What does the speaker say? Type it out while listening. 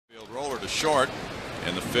to short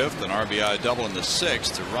in the 5th, an RBI double in the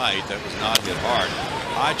 6th to right. That was not hit hard.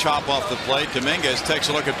 High chop off the plate. Dominguez takes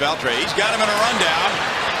a look at Beltre. He's got him in a rundown.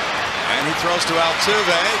 And he throws to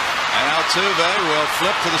Altuve. And Altuve will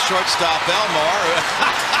flip to the shortstop, Elmore.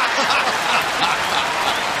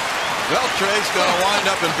 Beltre's going to wind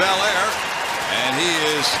up in Bel Air. And he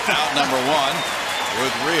is out number 1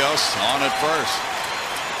 with Rios on at first.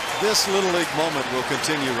 This Little League moment will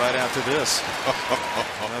continue right after this.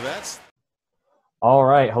 Now that's... All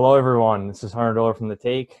right. Hello, everyone. This is Hunter Doyle from The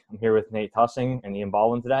Take. I'm here with Nate Tussing and Ian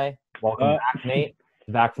Baldwin today. Welcome back, Nate.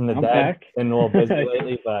 Back from the dead. Back. Been a little busy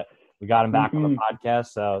lately, but we got him back on the podcast,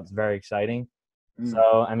 so it's very exciting.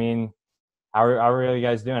 So, I mean, how are you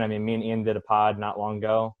guys doing? I mean, me and Ian did a pod not long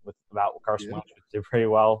ago about Carson Wentz, which did pretty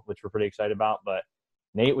well, which we're pretty excited about. But,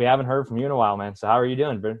 Nate, we haven't heard from you in a while, man. So how are you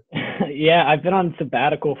doing, bro? Yeah, I've been on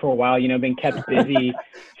sabbatical for a while, been kept busy.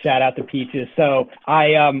 Shout out to Peaches. So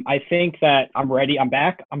I think that I'm ready. I'm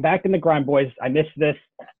back. I'm back in the grind, boys. I missed this.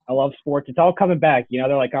 I love sports. It's all coming back.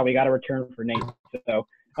 They're like, oh, we got to return for Nate. So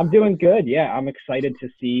I'm doing good. Yeah, I'm excited to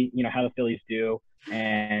see, how the Phillies do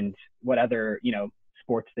and what other,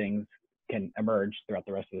 sports things can emerge throughout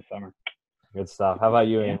the rest of the summer. Good stuff. How about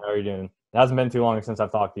you, Ian? How are you doing? It hasn't been too long since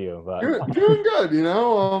I've talked to you, but doing good.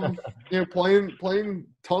 Playing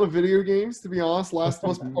ton of video games. To be honest, Last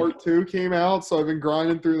of Us Part 2 came out, so I've been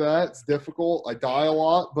grinding through that. It's difficult. I die a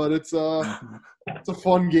lot, but it's a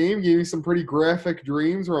fun game. Gave me some pretty graphic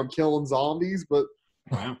dreams where I'm killing zombies, but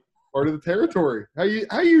part of the territory. How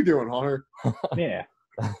you doing, Hunter? Yeah.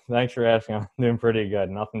 Thanks for asking. I'm doing pretty good.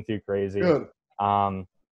 Nothing too crazy. Good.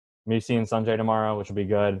 Me seeing Sanjay tomorrow, which will be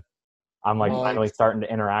good. I'm finally starting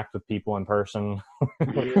to interact with people in person.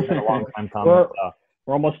 It's been a long time coming.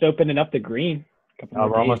 We're almost opening up the green.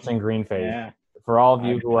 We're almost in green phase. Yeah. For all of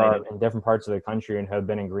you who are in different parts of the country and have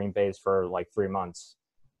been in green phase for like 3 months.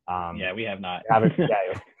 Yeah, we have not.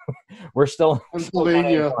 We're still in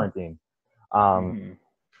quarantine.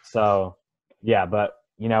 So, yeah, but,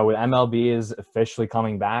 with MLB is officially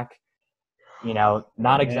coming back.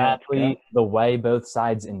 Not exactly the way both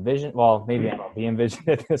sides envisioned. Well, maybe MLB envisioned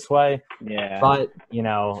it this way. Yeah. But,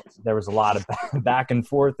 there was a lot of back and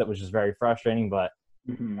forth that was just very frustrating. But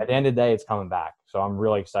at the end of the day, it's coming back. So I'm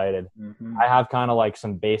really excited. I have kind of like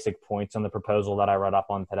some basic points on the proposal that I read up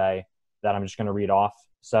on today that I'm just going to read off.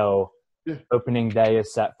 So opening day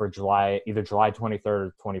is set for either July 23rd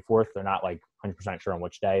or 24th. They're not like 100% sure on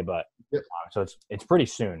which day, but so it's pretty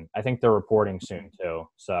soon. I think they're reporting soon too.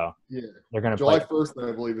 So they're going to July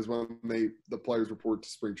 1st, I believe, is when the players report to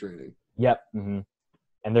spring training. Yep. And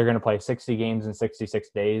they're going to play 60 games in 66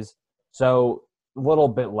 days. So a little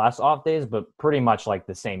bit less off days, but pretty much like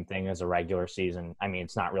the same thing as a regular season. I mean,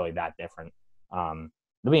 it's not really that different. It'll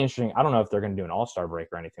be interesting. I don't know if they're going to do an all-star break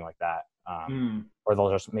or anything like that. Or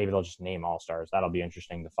they'll just name all-stars. That'll be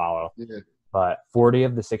interesting to follow. Yeah. But 40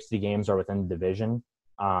 of the 60 games are within the division.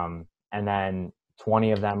 And then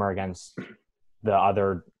 20 of them are against the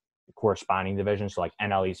other corresponding divisions. So like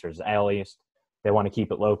NL East versus AL East. They want to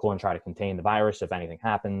keep it local and try to contain the virus if anything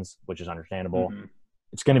happens, which is understandable.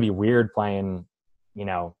 It's going to be weird playing,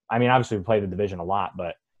 obviously we play the division a lot,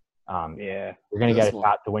 but you're going to get a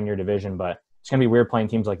shot to win your division. But it's going to be weird playing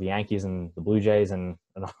teams like the Yankees and the Blue Jays and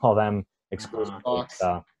all them exclusively.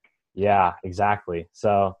 So, yeah, exactly.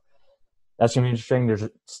 So that's going to be interesting. There's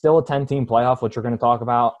still a 10-team playoff, which we're going to talk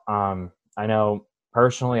about. I know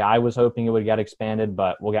personally I was hoping it would get expanded,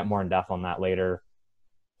 but we'll get more in depth on that later.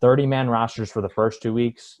 30-man rosters for the first 2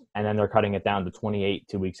 weeks, and then they're cutting it down to 28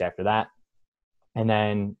 2 weeks after that. And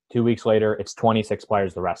then 2 weeks later, it's 26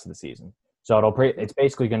 players the rest of the season. So it's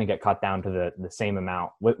basically going to get cut down to the same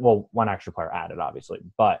amount. Well, one extra player added, obviously.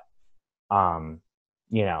 But,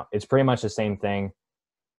 it's pretty much the same thing.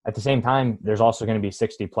 At the same time, there's also going to be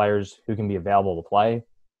 60 players who can be available to play.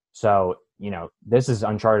 So, this is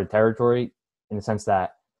uncharted territory in the sense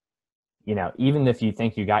that, even if you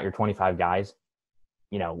think you got your 25 guys,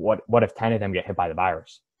 what if 10 of them get hit by the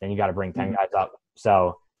virus? Then you got to bring 10 guys up.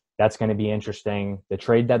 So that's going to be interesting. The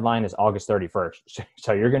trade deadline is August 31st.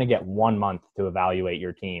 So you're going to get 1 month to evaluate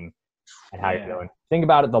your team and how you're doing. Think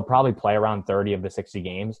about it. They'll probably play around 30 of the 60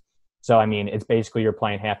 games. So, I mean, it's basically you're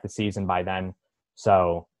playing half the season by then.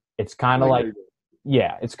 So it's kind of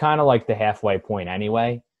it's kind of like the halfway point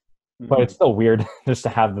anyway. But it's still weird just to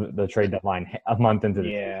have the trade deadline a month into the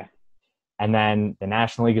season. And then the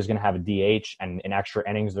National League is going to have a DH, and in extra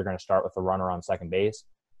innings, they're going to start with a runner on second base,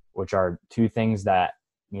 which are two things that,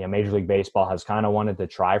 Major League Baseball has kind of wanted to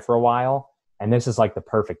try for a while. And this is like the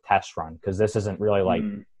perfect test run because this isn't really like,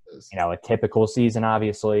 a typical season,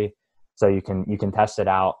 obviously. So you can test it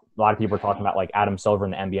out. A lot of people are talking about like Adam Silver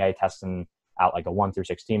in the NBA testing out like a 1 through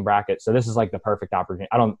 16 bracket. So this is like the perfect opportunity.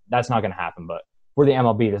 That's not going to happen, but for the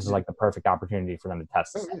MLB, this is like the perfect opportunity for them to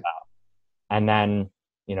test this out. And then,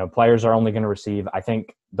 players are only going to receive, I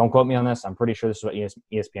think, don't quote me on this, I'm pretty sure this is what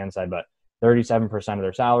ESPN said, but 37% of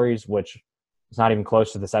their salaries, which is not even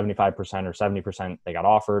close to the 75% or 70% they got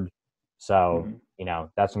offered. So,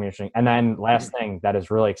 that's something interesting. And then last thing that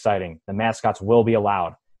is really exciting, the mascots will be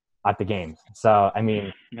allowed at the games. So, I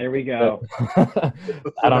mean, there we go.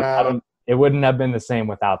 It wouldn't have been the same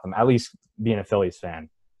without them, at least being a Phillies fan.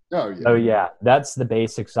 Oh, yeah. So, yeah, that's the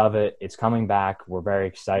basics of it. It's coming back. We're very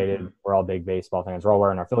excited. We're all big baseball fans. We're all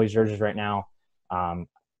wearing our Phillies jerseys right now.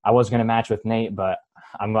 I was going to match with Nate, but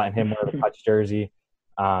I'm letting him wear the Kutch jersey.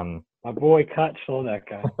 My boy Kutch, love that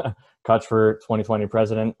guy. Kutch for 2020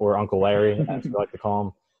 president, or Uncle Larry, as we like to call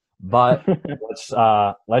him. But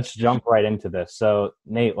let's jump right into this. So,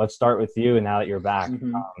 Nate, let's start with you. And now that you're back,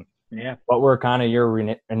 what were kind of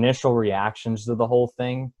your initial reactions to the whole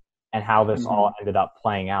thing, and how this all ended up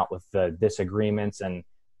playing out with the disagreements, and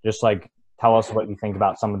just like tell us what you think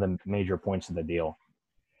about some of the major points of the deal.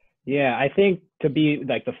 Yeah, I think to be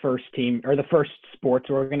like the first team or the first sports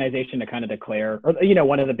organization to kind of declare, or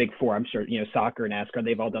one of the big four, I'm sure, soccer and NASCAR,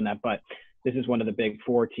 they've all done that, but this is one of the big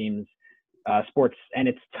four teams, sports, and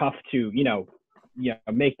it's tough to,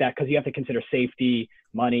 make that, because you have to consider safety,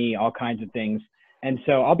 money, all kinds of things. And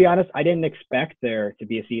so I'll be honest, I didn't expect there to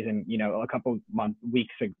be a season, a couple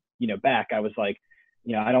weeks, back. I was like,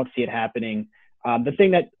 I don't see it happening. The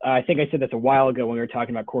thing that I think I said this a while ago when we were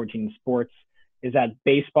talking about quarantine sports is that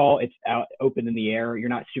baseball, it's out open in the air. You're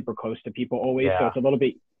not super close to people always. So it's a little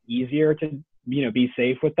bit easier to, be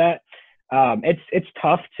safe with that. It's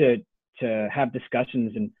tough to have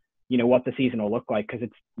discussions and, what the season will look like, because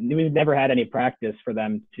we've never had any practice for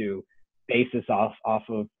them to base this off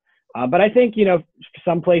of. But I think,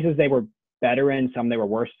 some places they were better in, some they were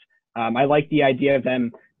worse. I like the idea of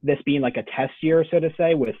this being like a test year, so to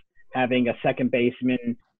say, with having a second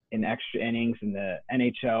baseman in extra innings, in the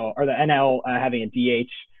NHL or the NL having a DH.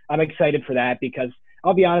 I'm excited for that, because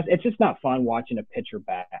I'll be honest, it's just not fun watching a pitcher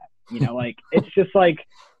bat. It's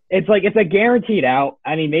a guaranteed out.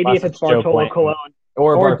 I mean, maybe if it's Bartolo Colon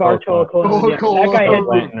or Bartolo Colon,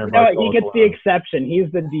 that guy he gets the exception.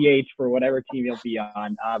 He's the DH for whatever team he'll be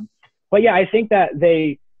on. But yeah, I think that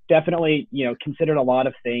they definitely, considered a lot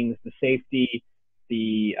of things, the safety,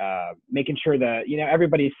 the making sure that,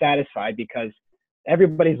 everybody's satisfied, because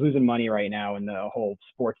everybody's losing money right now in the whole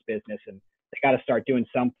sports business, and they got to start doing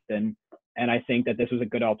something. And I think that this was a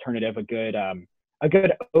good alternative, a good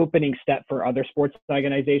opening step for other sports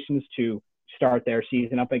organizations to start their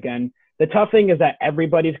season up again. The tough thing is that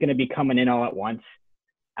everybody's going to be coming in all at once,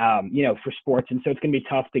 for sports. And so it's going to be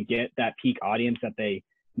tough to get that peak audience that they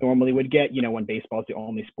normally would get, when baseball is the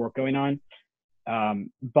only sport going on.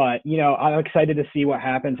 But, I'm excited to see what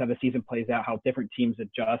happens, how the season plays out, how different teams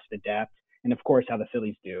adjust, adapt, and of course how the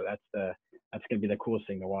Phillies do. That's going to be the coolest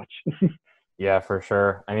thing to watch. Yeah, for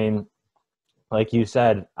sure. I mean, like you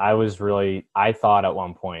said, I thought at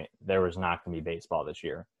one point there was not going to be baseball this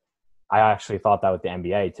year. I actually thought that with the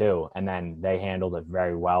NBA too, and then they handled it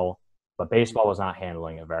very well, but baseball was not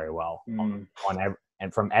handling it very well and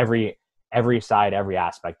from every side, every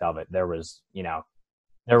aspect of it. There was, there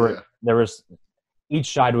was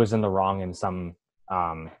each side was in the wrong in some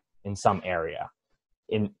area,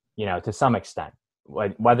 to some extent.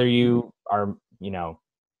 Whether you are,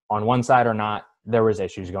 on one side or not, there was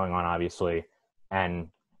issues going on, obviously, and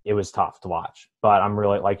it was tough to watch. But I'm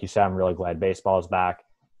really, like you said, I'm really glad baseball is back.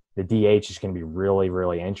 The DH is going to be really,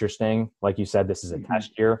 really interesting. Like you said, this is a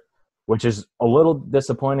test year, which is a little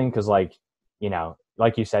disappointing because, like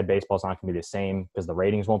you said, baseball's not going to be the same because the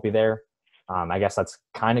ratings won't be there. I guess that's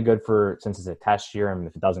kind of good since it's a test year, and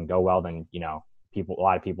if it doesn't go well, then a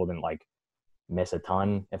lot of people didn't miss a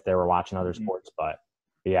ton if they were watching other sports. But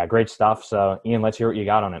yeah, great stuff. So Ian, let's hear what you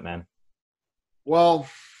got on it, man. Well,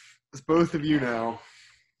 as both of you know,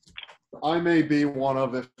 I may be one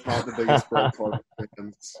of, if not the biggest Brett Favre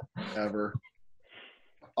fans ever.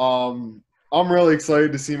 I'm really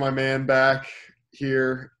excited to see my man back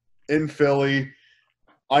here in Philly.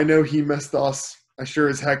 I know he missed us. I sure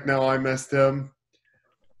as heck know I missed him.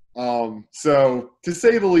 So to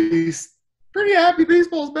say the least, pretty happy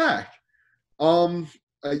baseball's back.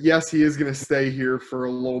 Yes, he is going to stay here for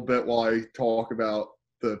a little bit while I talk about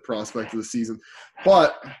the prospect of the season.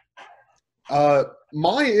 But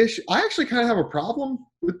my issue, I actually kind of have a problem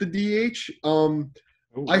with the DH.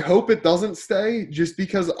 I hope it doesn't stay, just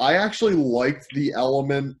because I actually liked the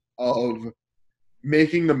element of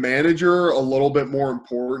making the manager a little bit more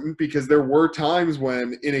important, because there were times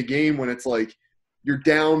when in a game when it's like you're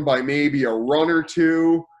down by maybe a run or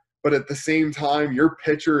two, but at the same time, your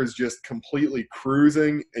pitcher is just completely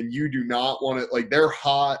cruising, and you do not want to – like, they're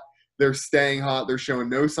hot. They're staying hot. They're showing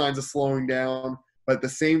no signs of slowing down. But at the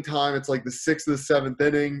same time, it's like the 6th or the 7th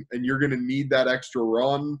inning, and you're going to need that extra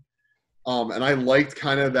run. And I liked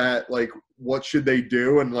kind of that, like, what should they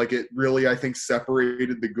do? And, like, it really, I think,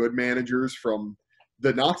 separated the good managers from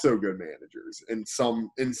the not-so-good managers in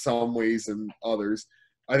some ways and others.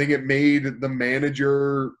 I think it made the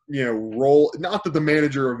manager, role – not that the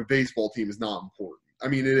manager of a baseball team is not important. I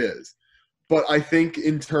mean, it is. But I think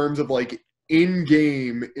in terms of, like,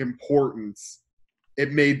 in-game importance,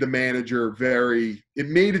 it made the manager it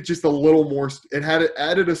made it just a little more – it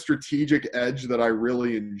added a strategic edge that I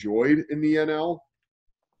really enjoyed in the NL.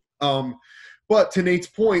 But to Nate's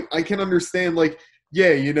point, I can understand, like,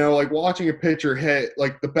 yeah, like watching a pitcher hit,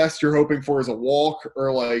 like the best you're hoping for is a walk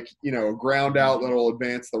or like, a ground out that'll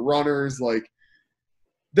advance the runners. Like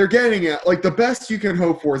they're getting at, like the best you can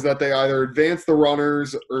hope for is that they either advance the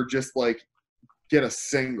runners or just like get a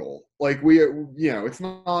single. Like it's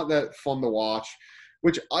not that fun to watch,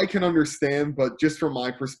 which I can understand, but just from my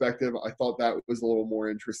perspective, I thought that was a little more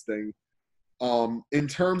interesting. In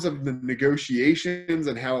terms of the negotiations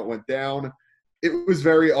and how it went down, it was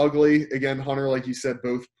very ugly. Again, Hunter, like you said,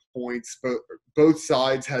 both points, both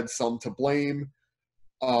sides had some to blame.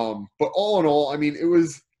 But all in all, I mean,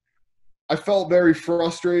 I felt very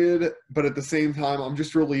frustrated, but at the same time, I'm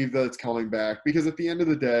just relieved that it's coming back because at the end of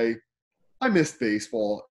the day, I missed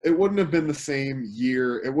baseball. It wouldn't have been the same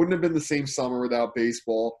year. It wouldn't have been the same summer without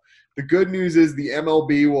baseball. The good news is the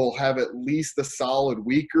MLB will have at least a solid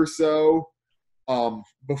week or so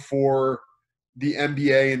before the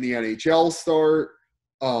NBA and the NHL start.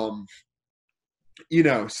 So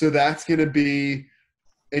that's going to be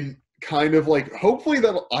in kind of like, hopefully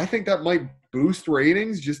I think that might boost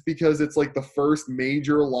ratings just because it's like the first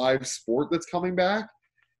major live sport that's coming back.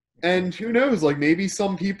 And who knows, like maybe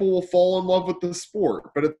some people will fall in love with the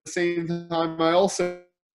sport. But at the same time, I also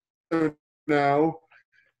know,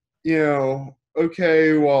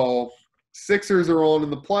 okay, well, Sixers are on in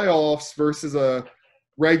the playoffs versus a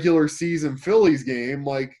regular season Phillies game.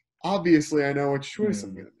 Like, obviously, I know which choice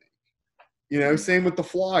I'm going to make. Same with the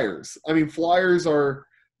Flyers. I mean, Flyers are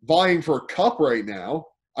vying for a cup right now.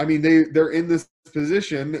 I mean, they're in this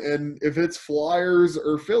position, and if it's Flyers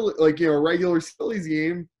or Philly, like, a regular Phillies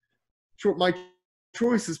game, my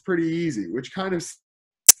choice is pretty easy, which kind of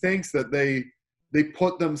stinks that they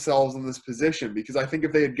put themselves in this position because I think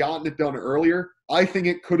if they had gotten it done earlier, I think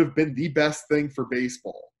it could have been the best thing for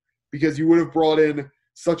baseball because you would have brought in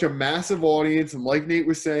such a massive audience. And like Nate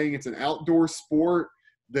was saying, it's an outdoor sport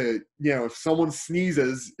that, if someone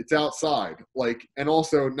sneezes, it's outside. Like, and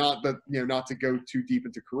also not that, not to go too deep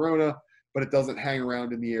into Corona, but it doesn't hang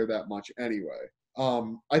around in the air that much anyway.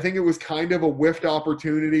 I think it was kind of a whiffed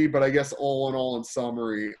opportunity, but I guess all in all, in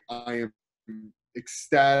summary, I am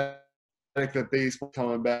ecstatic that baseball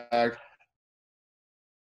coming back.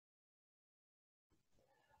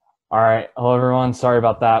 All right. Hello, everyone. Sorry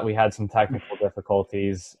about that. We had some technical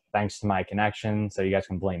difficulties thanks to my connection, so you guys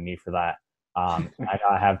can blame me for that. I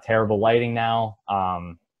have terrible lighting now.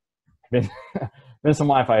 Been some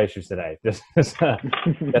Wi-Fi issues today. Just get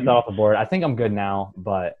that off the board. I think I'm good now,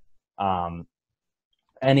 but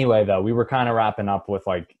anyway, though, we were kind of wrapping up with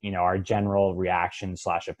like our general reaction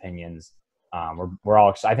 / opinions. We're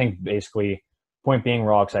all I think basically point being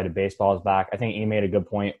we're all excited baseball is back. I think he made a good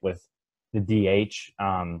point with the DH.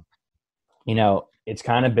 It's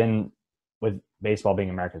kind of been with baseball being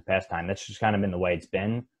America's pastime. That's just kind of been the way it's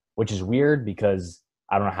been, which is weird because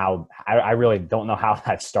I don't know how I really don't know how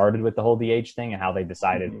that started with the whole DH thing and how they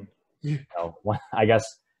decided, I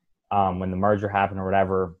guess when the merger happened or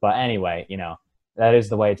whatever. But anyway, that is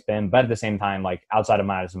the way it's been. But at the same time, like outside of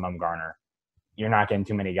Madison Bumgarner, you're not getting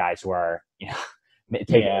too many guys who are,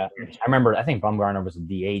 taking I remember, I think Bumgarner was a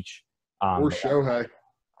DH. Or Shohei.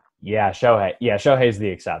 Yeah, Shohei. Yeah, Shohei's the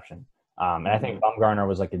exception. And I think Bumgarner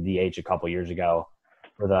was like a DH a couple years ago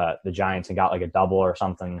for the Giants and got like a double or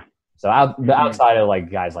something. So outside of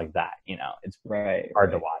like guys like that, it's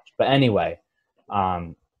hard to watch. But anyway,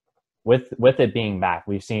 with it being back,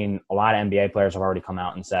 we've seen a lot of NBA players have already come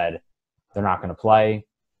out and said they're not going to play.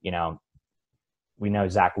 We know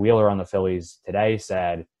Zach Wheeler on the Phillies today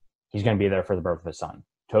said he's going to be there for the birth of his son.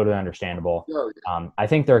 Totally understandable. I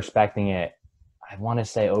think they're expecting it. I want to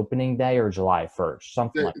say opening day or July 1st,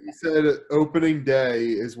 something like that. He said opening day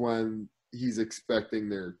is when he's expecting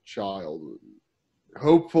their child.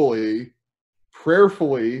 Hopefully,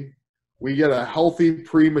 prayerfully, we get a healthy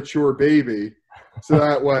premature baby, so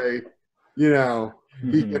that way,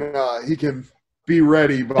 he can be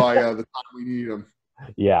ready by the time we need him.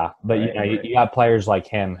 Yeah, but you got players like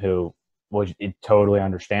him who was totally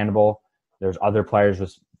understandable. There's other players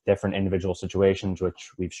with different individual situations, which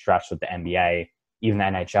we've stressed with the NBA, even the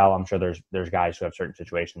NHL. I'm sure there's guys who have certain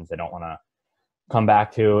situations they don't want to come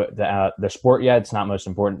back to the sport yet. It's not most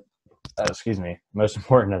important. Most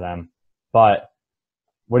important to them. But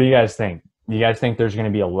what do you guys think? Do you guys think there's going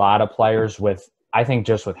to be a lot of players with? I think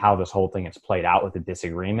just with how this whole thing is played out with the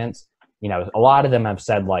disagreements, a lot of them have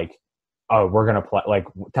said like, "Oh, we're going to play. Like,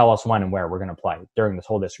 tell us when and where we're going to play during this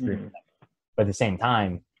whole disagreement." But at the same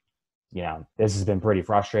time, this has been pretty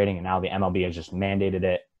frustrating, and now the MLB has just mandated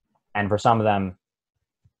it. And for some of them,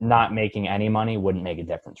 not making any money wouldn't make a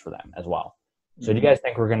difference for them as well. So do you guys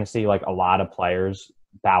think we're going to see like a lot of players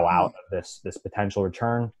bow out of this potential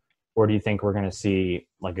return, or do you think we're going to see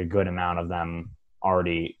like a good amount of them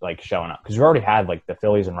already like showing up? Because we've already had like the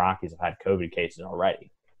Phillies and Rockies have had COVID cases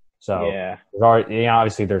already. So there's already,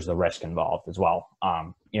 obviously there's the risk involved as well.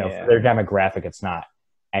 For their demographic, it's not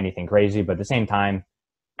anything crazy, but at the same time,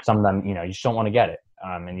 some of them, you just don't want to get it.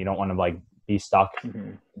 And you don't want to like be stuck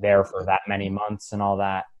there for that many months and all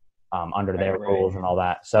that, under their rules and all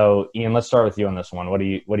that. So Ian, let's start with you on this one. What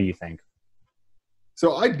do you think?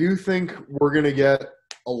 So I do think we're going to get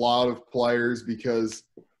a lot of players because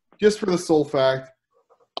just for the sole fact,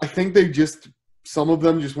 I think some of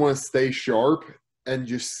them just want to stay sharp and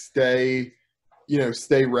just stay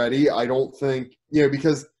ready. I don't think,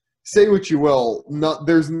 because say what you will,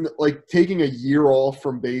 taking a year off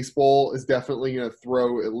from baseball is definitely going to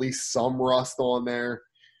throw at least some rust on there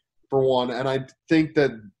for one. And I think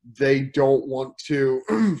that they don't want to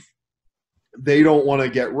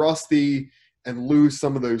get rusty and lose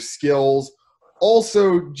some of those skills.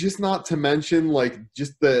 Also, just not to mention like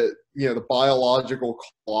just the biological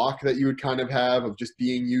clock that you would kind of have of just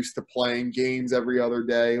being used to playing games every other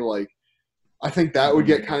day. Like, I think that would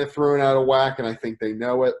get kind of thrown out of whack, and I think they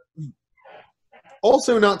know it.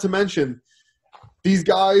 Also, not to mention, these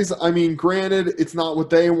guys, I mean, granted, it's not what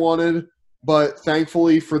they wanted, but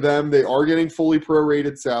thankfully for them, they are getting fully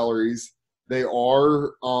prorated salaries. They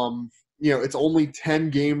are, it's only 10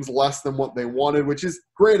 games less than what they wanted, which is,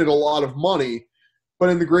 granted, a lot of money. But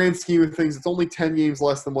in the grand scheme of things, it's only 10 games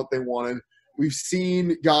less than what they wanted. We've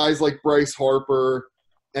seen guys like Bryce Harper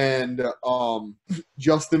and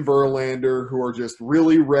Justin Verlander who are just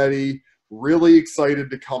really ready, really excited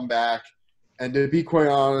to come back. And to be quite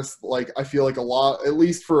honest, like I feel like at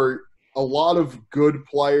least for a lot of good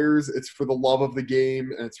players, it's for the love of the game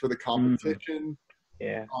and it's for the competition.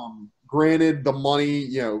 Yeah. Granted, the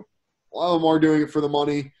money, a lot of them are doing it for the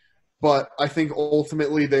money. But I think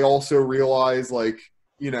ultimately they also realize, like,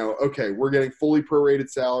 okay, we're getting fully prorated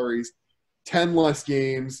salaries, 10 less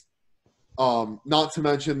games. Not to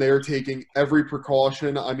mention they're taking every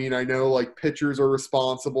precaution. I mean, I know, like, pitchers are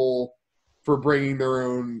responsible for bringing their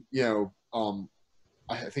own,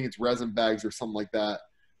 I think it's resin bags or something like that.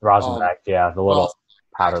 Rosin bags, the little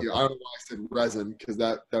powder. I don't know why I said resin because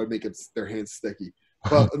that would make their hands sticky.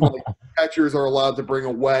 But, like, catchers are allowed to bring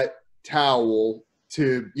a wet towel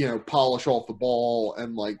to polish off the ball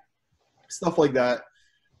and like stuff like that.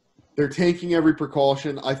 They're taking every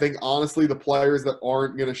precaution. I think honestly the players that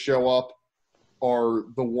aren't going to show up are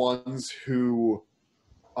the ones who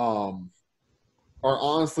are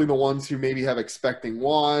honestly the ones who maybe have expecting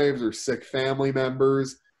wives or sick family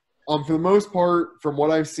members. For the most part, from what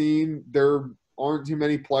I've seen, there aren't too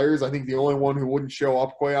many players. I think the only one who wouldn't show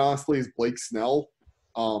up, quite honestly, is Blake Snell.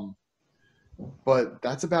 But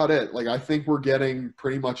that's about it. Like, I think we're getting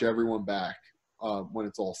pretty much everyone back when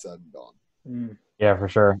it's all said and done. Yeah, for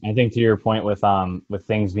sure. I think to your point with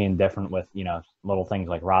things being different with, little things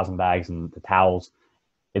like rosin bags and the towels,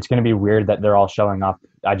 it's going to be weird that they're all showing up.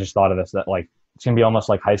 I just thought of this, that like it's going to be almost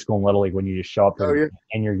like high school and Little League when you just show up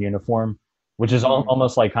in your uniform, which is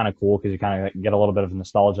almost like kind of cool because you kind of get a little bit of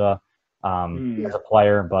nostalgia as a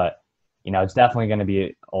player. But, it's definitely going to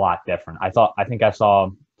be a lot different. I think I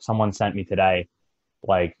saw – someone sent me today,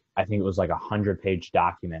 like, I think it was like 100-page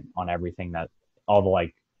document on everything that all the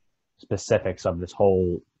like specifics of this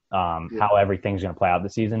whole, how everything's going to play out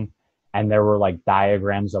this season. And there were like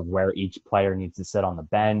diagrams of where each player needs to sit on the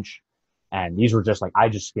bench. And these were just like, I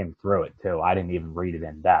just skimmed through it too. I didn't even read it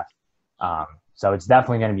in depth. So it's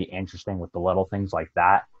definitely going to be interesting with the little things like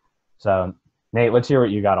that. So Nate, let's hear what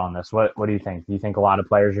you got on this. What do you think? Do you think a lot of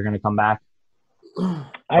players are going to come back?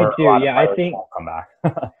 I do. Yeah, I think come back.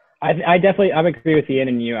 I definitely agree with Ian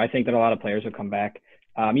and you. I think that a lot of players will come back.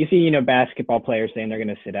 You see, basketball players saying they're going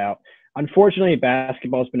to sit out. Unfortunately,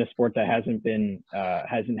 basketball has been a sport that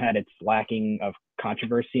hasn't had its lacking of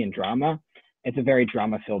controversy and drama. It's a very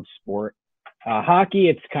drama-filled sport. Hockey,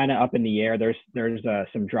 it's kind of up in the air. There's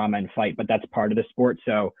some drama and fight, but that's part of the sport.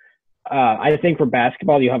 So I think for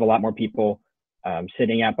basketball, you have a lot more people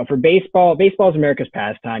sitting out. But for baseball is America's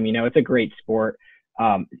pastime. It's a great sport.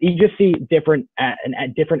 You just see different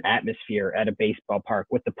atmosphere at a baseball park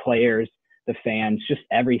with the players, the fans, just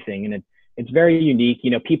everything, and it's very unique.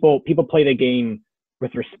 People play the game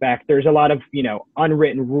with respect. There's a lot of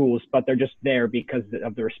unwritten rules, but they're just there because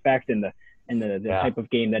of the respect and the type of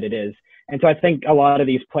game that it is. And so I think a lot of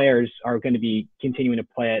these players are going to be continuing to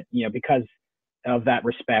play it, because of that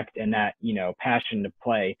respect and that, passion to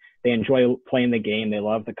play. They enjoy playing the game. They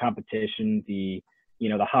love the competition, the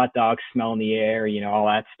hot dog smell in the air, all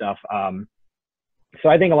that stuff. So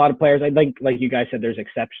I think a lot of players, I think, like you guys said, there's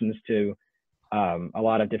exceptions to a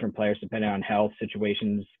lot of different players depending on health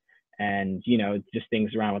situations and, just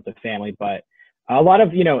things around with the family. But a lot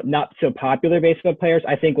of, not so popular baseball players,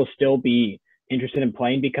 I think will still be interested in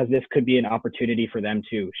playing because this could be an opportunity for them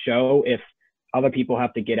to show if other people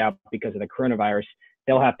have to get out because of the coronavirus,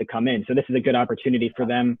 they'll have to come in. So this is a good opportunity for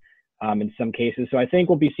them in some cases. So I think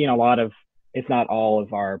we'll be seeing a lot of, if not all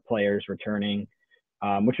of our players returning,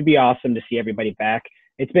 which would be awesome to see everybody back.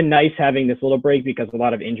 It's been nice having this little break because a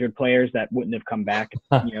lot of injured players that wouldn't have come back,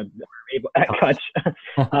 were able at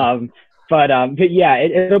Kutch. But yeah,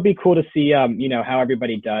 it'll be cool to see, how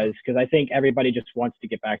everybody does, because I think everybody just wants to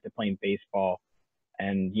get back to playing baseball,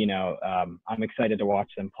 and I'm excited to watch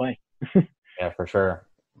them play. Yeah, for sure.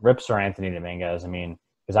 Rips or Anthony Dominguez. I mean,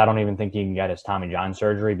 because I don't even think he can get his Tommy John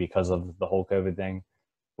surgery because of the whole COVID thing,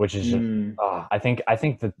 which is just. I think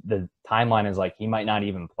the timeline is like he might not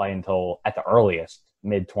even play until at the earliest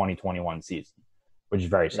mid-2021 season, which is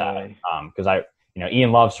very sad. Because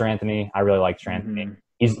Ian loves Sir Anthony. I really like Sir Anthony.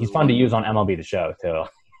 He's fun to use on MLB The Show too.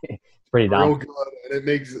 It's pretty dumb. Real good, and it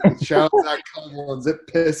makes shout out to COVELENS. It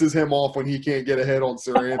pisses him off when he can't get a hit on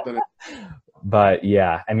Sir Anthony. But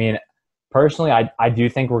yeah, I mean, personally, I do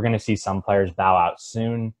think we're going to see some players bow out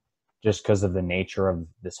soon, just because of the nature of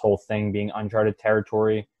this whole thing being uncharted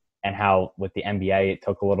territory, and how with the NBA it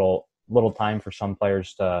took a little time for some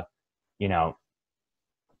players to,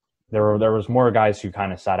 there was more guys who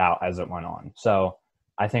kind of sat out as it went on. So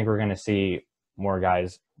I think we're going to see more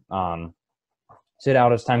guys sit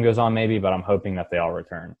out as time goes on, maybe, but I'm hoping that they all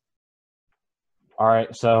return. All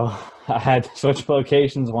right, so I had to switch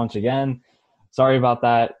locations once again. Sorry about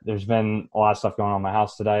that. There's been a lot of stuff going on in my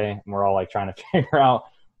house today, and we're all trying to figure out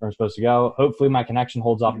where I'm supposed to go. Hopefully my connection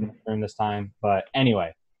holds up during this time. But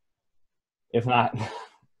anyway, if not,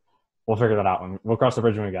 we'll figure that out. We'll cross the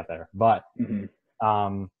bridge when we get there. But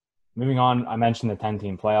moving on, I mentioned the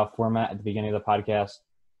 10-team playoff format at the beginning of the podcast.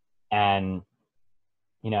 And,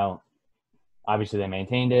 obviously they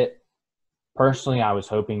maintained it. Personally, I was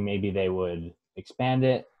hoping maybe they would expand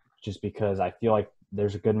it just because I feel like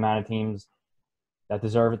there's a good amount of teams that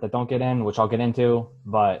deserve it that don't get in, which I'll get into.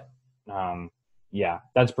 But, yeah,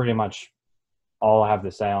 that's pretty much all I have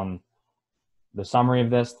to say on the summary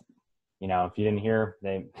of this. If you didn't hear,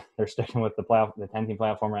 they're sticking with the 10-team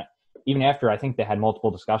playoff format. Even after I think they had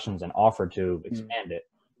multiple discussions and offered to expand it,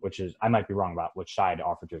 which is, I might be wrong about which side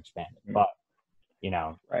offered to expand it. But,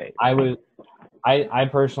 right. I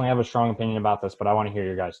personally have a strong opinion about this, but I want to hear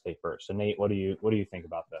your guys' take first. So Nate, what do you think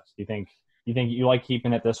about this? Do you think you like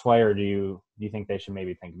keeping it this way, or do you think they should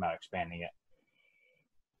maybe think about expanding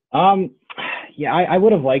it? Yeah, I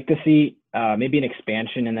would have liked to see maybe an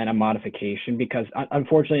expansion and then a modification, because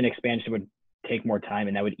unfortunately an expansion would take more time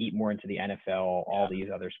and that would eat more into the NFL, all these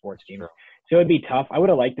other sports teams. Sure. So it would be tough. I would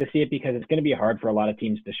have liked to see it because it's going to be hard for a lot of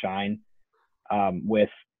teams to shine with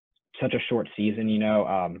such a short season.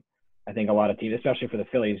 I think a lot of teams, especially for the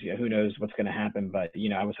Phillies, who knows what's going to happen, but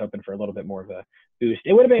I was hoping for a little bit more of a boost.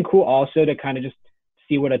 It would have been cool also to kind of just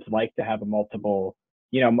see what it's like to have a multiple,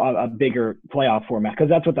 a bigger playoff format, because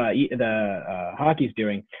that's what the hockey's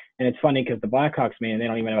doing. And it's funny because the Blackhawks, man, they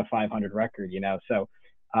don't even have a 500 record, so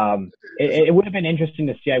it would have been interesting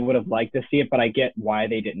to see. I would have liked to see it, but I get why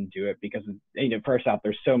they didn't do it, because first off,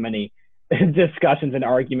 there's so many discussions and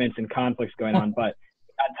arguments and conflicts going on, but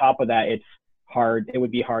on top of that, it's hard. It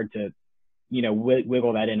would be hard to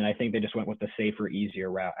wiggle that in, and I think they just went with the safer,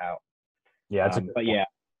 easier route out. Yeah, that's but yeah.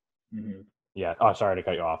 Yeah. Oh, sorry to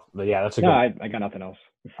cut you off, but yeah, that's a good. No, I got nothing else.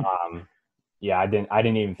 Yeah, I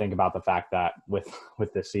didn't even think about the fact that with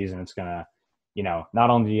this season, it's gonna, not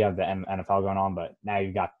only do you have the NFL going on, but now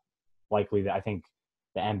you've got likely I think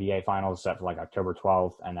the NBA finals is set for October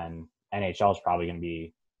 12th, and then NHL is probably going to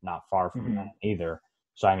be not far from that either.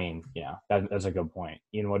 So I mean, that's a good point.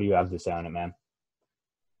 Ian, what do you have to say on it, man?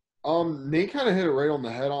 Nate kind of hit it right on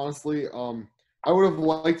the head, honestly. I would have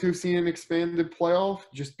liked to have seen an expanded playoff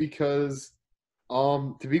just because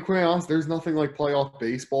To be quite honest, there's nothing like playoff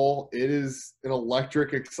baseball. It is an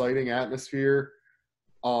electric, exciting atmosphere.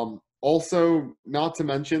 Also, not to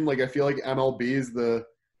mention, like, I feel like MLB is the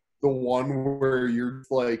one where you're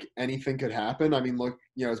like anything could happen. I mean, look,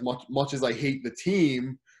 as much as I hate the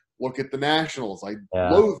team, look at the Nationals. I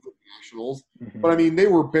loathe the Nationals, but I mean, they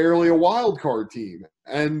were barely a wild card team,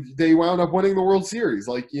 and they wound up winning the World Series.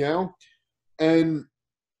 And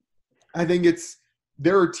I think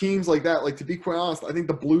there are teams like that. Like, to be quite honest, I think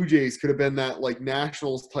the Blue Jays could have been that like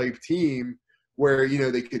Nationals type team where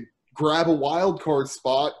they could grab a wild card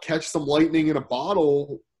spot, catch some lightning in a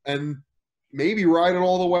bottle, and maybe ride it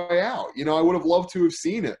all the way out. I would have loved to have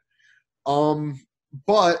seen it.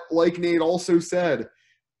 But like Nate also said,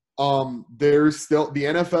 there's still the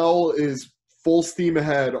NFL is full steam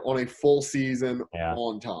ahead on a full season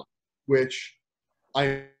on time, which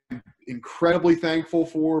I'm incredibly thankful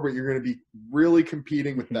for, but you're going to be really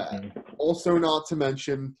competing with that. Also, not to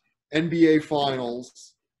mention NBA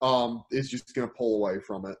Finals is just going to pull away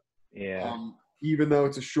from it. Yeah. Even though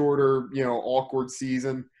it's a shorter, awkward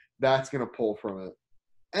season, that's going to pull from it.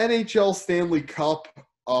 NHL Stanley Cup,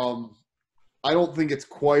 I don't think it's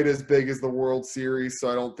quite as big as the World Series,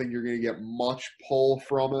 so I don't think you're going to get much pull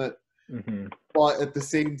from it. But at the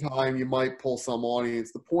same time, you might pull some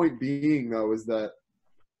audience. The point being, though, is that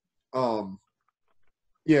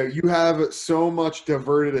you have so much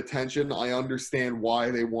diverted attention. I understand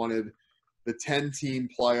why they wanted the 10-team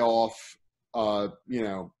playoff,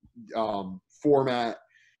 format.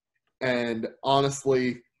 And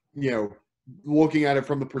honestly, looking at it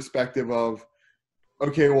from the perspective of,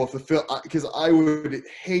 okay, well, because I would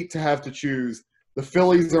hate to have to choose. The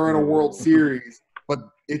Phillies are in a World Series, but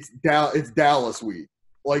it's Dallas week.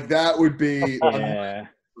 Like, that would be for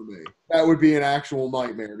me. That would be an actual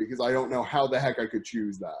nightmare because I don't know how the heck I could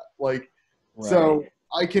choose that. Like, so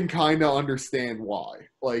I can kind of understand why.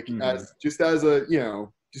 Like, as just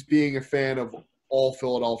being a fan of all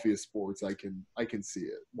Philadelphia sports, I can see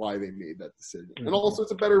it, why they made that decision. And also,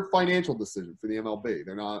 it's a better financial decision for the MLB.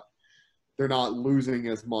 They're not losing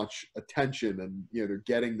as much attention, and they're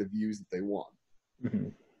getting the views that they want.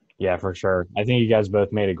 Yeah, for sure. I think you guys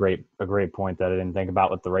both made a great point that I didn't think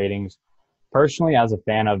about with the ratings. Personally, as a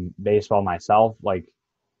fan of baseball myself, like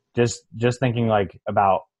just thinking like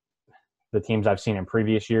about the teams I've seen in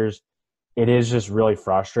previous years, it is just really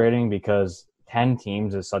frustrating because 10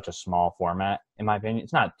 teams is such a small format, in my opinion.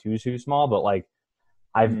 It's not too small, but like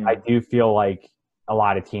I do feel like a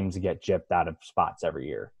lot of teams get gypped out of spots every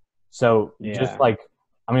year. So just like,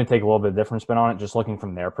 I'm going to take a little bit of different spin on it. Just looking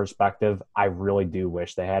from their perspective, I really do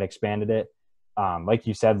wish they had expanded it. Like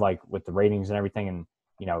you said, like with the ratings and everything and,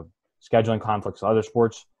 scheduling conflicts with other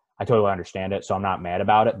sports, I totally understand it. So I'm not mad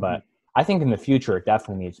about it. But I think in the future, it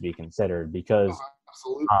definitely needs to be considered because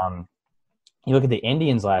you look at the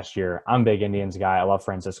Indians last year. I'm a big Indians guy. I love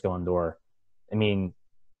Francisco Lindor. I mean,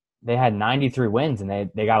 they had 93 wins and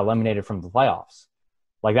they got eliminated from the playoffs.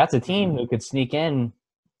 Like, that's a team who could sneak in.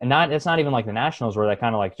 And it's not even like the Nationals where they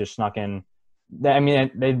kind of like just snuck in. I mean,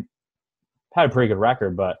 they had a pretty good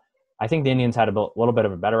record, but I think the Indians had a little bit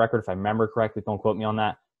of a better record, if I remember correctly. Don't quote me on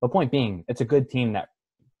that. But point being, it's a good team that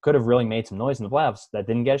could have really made some noise in the playoffs that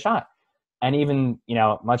didn't get a shot. And even,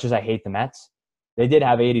 much as I hate the Mets, they did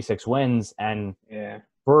have 86 wins. And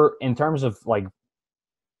in terms of like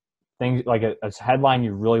things like a headline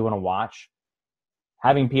you really want to watch,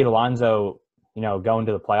 having Pete Alonso, go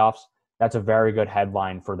into the playoffs, that's a very good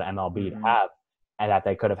headline for the MLB to have, and that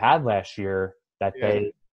they could have had last year.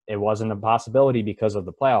 It wasn't a possibility because of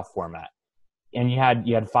the playoff format. And you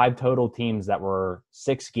had 5 total teams that were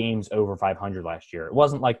 6 games over 500 last year. It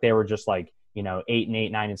wasn't like they were just like 8-8,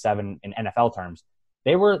 9-7 in NFL terms.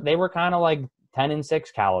 They were kind of like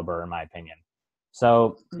 10-6 caliber in my opinion.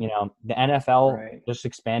 So the NFL just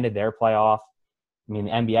expanded their playoff. I mean,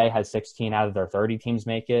 the NBA has 16 out of their 30 teams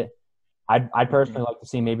make it. I'd personally like to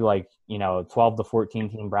see maybe like, 12 to 14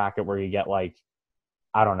 team bracket where you get like,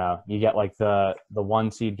 I don't know, you get like the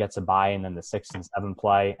 1 seed gets a bye and then the 6 and 7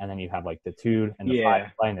 play. And then you have like the 2 and the 5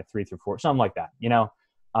 play and the 3 through 4, something like that.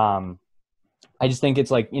 I just think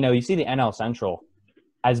it's like, you see the NL Central,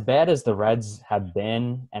 as bad as the Reds have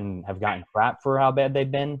been and have gotten crap for how bad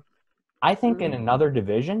they've been. I think in another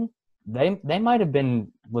division, they might have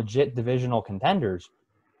been legit divisional contenders.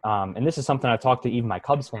 And this is something I talked to even my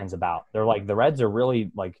Cubs fans about. They're like, the Reds are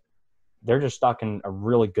really like, they're just stuck in a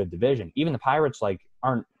really good division. Even the Pirates like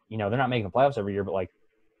aren't, they're not making the playoffs every year, but like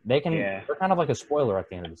they're kind of like a spoiler at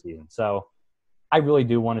the end of the season. So I really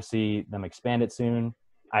do want to see them expand it soon.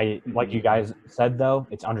 Like you guys said though,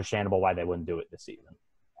 it's understandable why they wouldn't do it this season.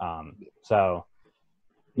 I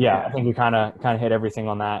think we kind of hit everything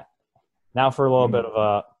on that. Now for a little bit of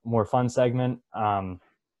a more fun segment.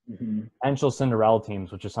 Potential Cinderella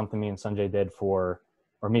teams, which is something me, Sanjay,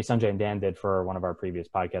 and Dan did for one of our previous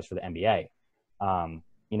podcasts for the NBA.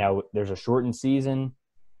 There's a shortened season.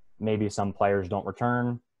 Maybe some players don't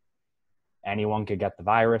return. Anyone could get the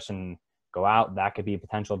virus and go out. That could be a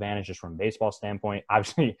potential advantage just from a baseball standpoint.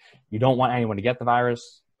 Obviously, you don't want anyone to get the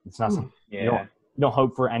virus. It's not something you don't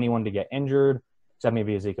hope for anyone to get injured, except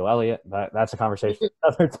maybe Ezekiel Elliott. But that's a conversation for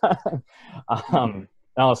another time.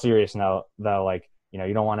 In all serious note, though,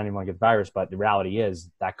 you don't want anyone to get the virus, but the reality is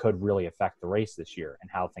that could really affect the race this year and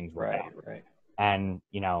how things work out. Right. And,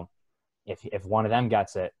 if one of them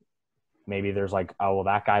gets it, maybe there's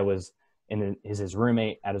that guy was his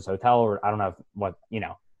roommate at his hotel, or I don't know what,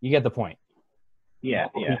 you get the point. Yeah.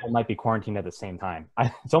 People might be quarantined at the same time.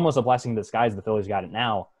 It's almost a blessing in disguise the Phillies got it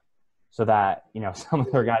now so that, some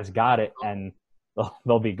of their guys got it and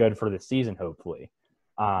they'll be good for the season, hopefully.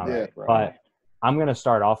 But I'm going to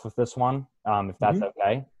start off with this one, if that's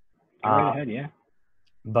okay. Go right ahead, yeah.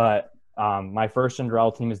 But my first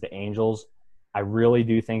Cinderella team is the Angels. I really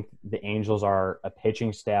do think the Angels are a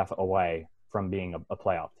pitching staff away from being a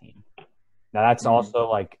playoff team. Now, that's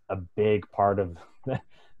also a big part of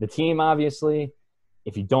the team, obviously.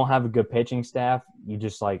 If you don't have a good pitching staff, you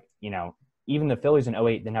just even the Phillies in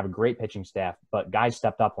 2008 didn't have a great pitching staff, but guys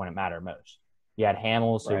stepped up when it mattered most. You had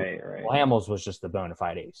Hamels. Well, Hamels was just the bona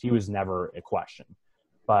fide ace. He was never a question.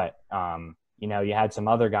 But, you had some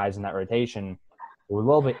other guys in that rotation who were a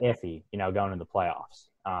little bit iffy, going into the playoffs.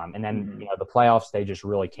 And then, the playoffs, they just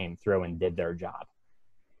really came through and did their job.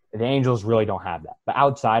 The Angels really don't have that. But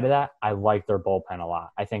outside of that, I like their bullpen a lot.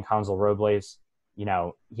 I think Hansel Robles, he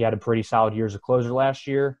had a pretty solid year as a closer last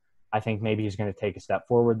year. I think maybe he's going to take a step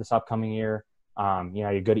forward this upcoming year.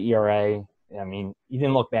 A good ERA. I mean, he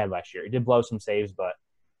didn't look bad last year. He did blow some saves, but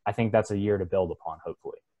I think that's a year to build upon,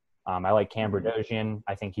 hopefully. I like Cam Berdosian.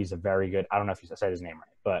 I think he's a very good – I don't know if I said his name right,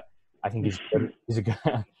 but I think he's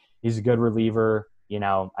a good reliever.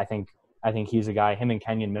 I think he's a guy – him and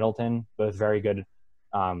Kenyon Middleton, both very good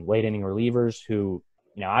late-inning relievers who,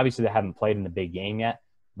 obviously they haven't played in the big game yet,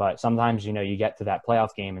 but sometimes, you get to that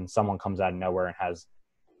playoff game and someone comes out of nowhere and has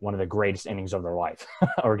one of the greatest innings of their life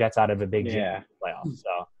or gets out of a big game in the playoffs.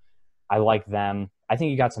 So I like them. I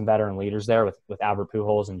think you got some veteran leaders there with Albert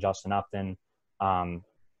Pujols and Justin Upton.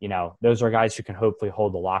 Those are guys who can hopefully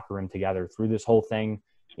hold the locker room together through this whole thing,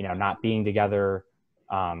 not being together.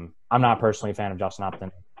 I'm not personally a fan of Justin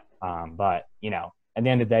Upton, but, at the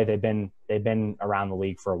end of the day, they've been around the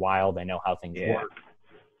league for a while. They know how things work.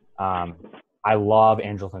 I love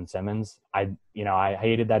Andrelton Simmons. I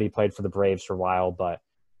hated that he played for the Braves for a while, but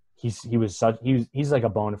he's like a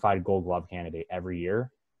bona fide Gold Glove candidate every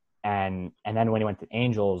year. And then when he went to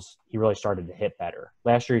Angels, he really started to hit better.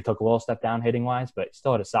 Last year, he took a little step down hitting wise, but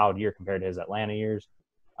still had a solid year compared to his Atlanta years.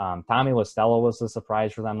 Tommy La Stella was a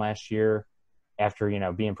surprise for them last year after,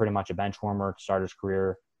 being pretty much a bench warmer to start his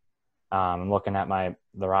career. I'm looking at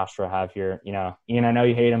the roster I have here. Ian, I know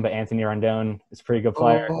you hate him, but Anthony Rendon is a pretty good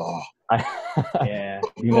player.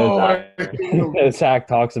 Zach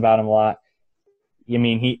talks about him a lot. I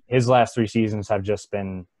mean, his last 3 seasons have just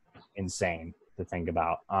been insane to think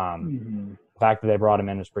about. The fact that they brought him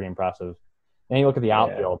in is pretty impressive. Then you look at the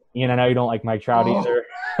outfield. Ian, I know you don't like Mike Trout either,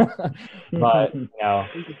 but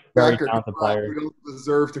very talented player. He doesn't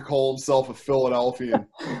deserve to call himself a Philadelphian.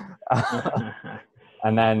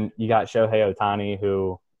 And then you got Shohei Ohtani,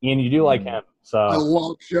 who Ian, you do like him. So I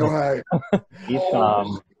love Shohei.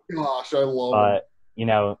 Gosh, I love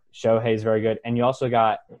him. Shohei's very good, and you also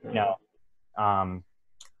got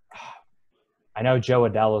I know Joe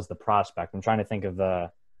Adell is the prospect. I'm trying to think of the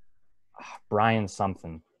Brian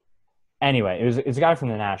something. Anyway, it's a guy from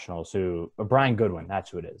the Nationals Brian Goodwin. That's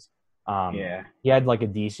who it is. He had a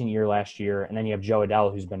decent year last year, and then you have Joe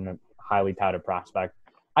Adell, who's been a highly touted prospect.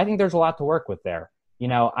 I think there's a lot to work with there.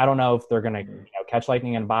 I don't know if they're going to catch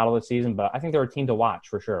lightning in a bottle this season, but I think they're a team to watch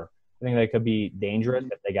for sure. I think they could be dangerous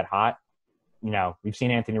if they get hot. We've seen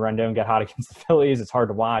Anthony Rendon get hot against the Phillies. It's hard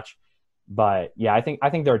to watch. But, yeah, I think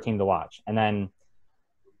they're a team to watch. And then,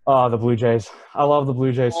 the Blue Jays. I love the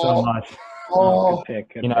Blue Jays so much. Good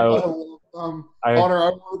pick. I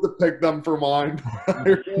wanted to pick them for mine.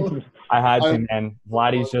 I had to, man.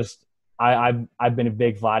 Vladdy's just – I've been a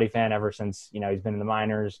big Vladdy fan ever since, he's been in the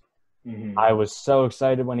minors. I was so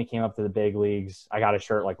excited when he came up to the big leagues. I got a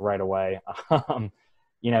shirt right away.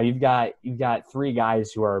 You've got 3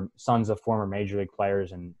 guys who are sons of former major league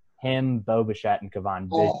players, and him, Bo Bichette, and Kevon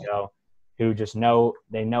Biggio, who just know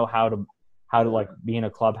how to be in a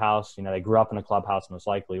clubhouse. They grew up in a clubhouse most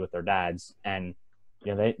likely with their dads, and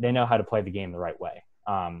they know how to play the game the right way.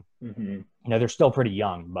 They're still pretty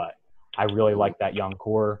young, but I really like that young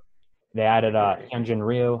core. They added Hyunjin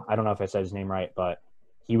Ryu. I don't know if I said his name right, but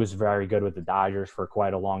he was very good with the Dodgers for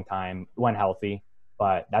quite a long time when healthy.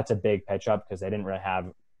 But that's a big pitch up because they didn't really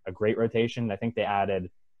have a great rotation. I think they added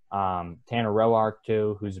Tanner Roark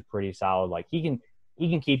too, who's pretty solid. Like he can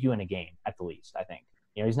keep you in a game at the least. I think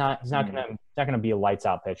he's not gonna be a lights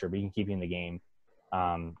out pitcher, but he can keep you in the game.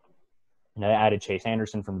 They added Chase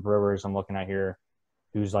Anderson from the Brewers. I'm looking at here,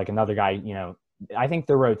 who's like another guy. I think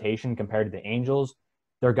their rotation compared to the Angels,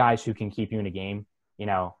 they're guys who can keep you in a game.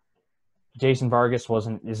 Jason Vargas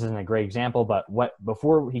this isn't a great example, but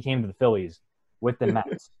before he came to the Phillies with the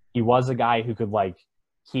Mets, he was a guy who could like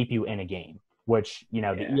keep you in a game, which,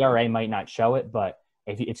 the ERA might not show it, but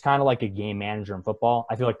it's kind of like a game manager in football.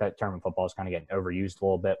 I feel like that term in football is kind of getting overused a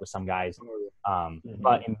little bit with some guys.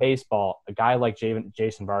 But in baseball, a guy like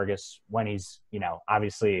Jason Vargas, when he's,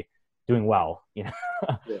 obviously doing well,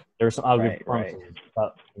 there's some ugly performances,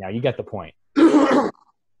 but, you get the point.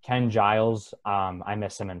 Ken Giles, I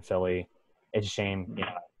miss him in Philly. It's a shame.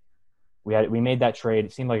 We made that trade.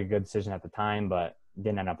 It seemed like a good decision at the time, but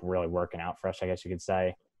didn't end up really working out for us, I guess you could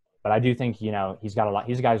say. But I do think, he's a guy who's got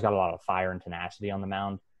a lot of fire and tenacity on the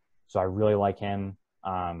mound. So I really like him.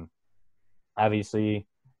 Obviously,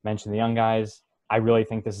 mentioned the young guys. I really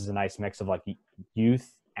think this is a nice mix of like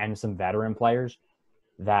youth and some veteran players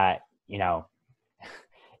that,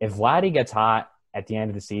 if Vladdy gets hot at the end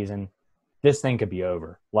of the season, this thing could be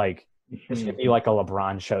over. Like, this could be like a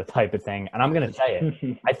LeBron show type of thing. And I'm going to say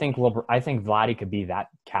it. I think Vladdy could be that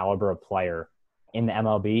caliber of player in the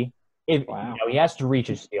MLB. He has to reach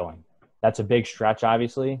his ceiling. That's a big stretch,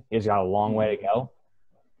 obviously. He's got a long way to go.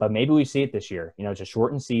 But maybe we see it this year. It's a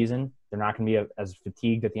shortened season. They're not going to be as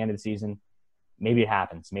fatigued at the end of the season. Maybe it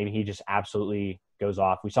happens. Maybe he just absolutely goes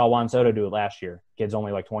off. We saw Juan Soto do it last year. Kid's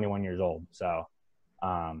only like 21 years old. So,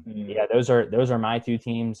 those are my two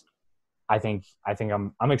teams. I think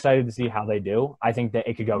I'm excited to see how they do. I think that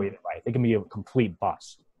it could go either way. They can be a complete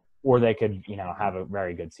bust, or they could, have a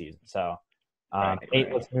very good season. So,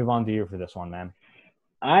 Nate, let's move on to you for this one, man.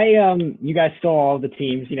 You guys stole all the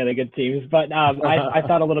teams, the good teams, but I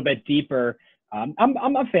thought a little bit deeper. I'm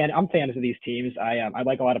a fan. I'm fans of these teams. I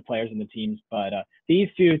like a lot of players in the teams, but these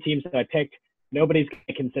two teams that I picked, nobody's going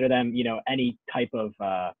to consider them, any type of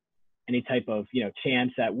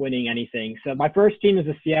chance at winning anything. So my first team is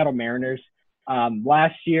the Seattle Mariners.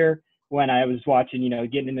 Last year when I was watching,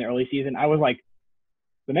 getting in the early season, I was like,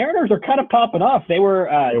 the Mariners are kind of popping off. They were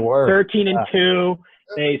 13-2.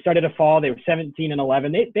 They started to fall. They were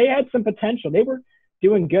 17-11. They had some potential. They were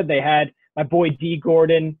doing good. They had my boy D.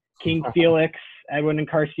 Gordon, King Felix, Edwin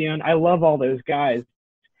Encarnacion. I love all those guys.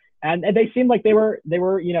 And they seemed like they were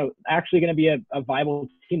actually going to be a viable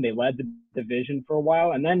team. They led the division for a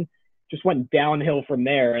while and then just went downhill from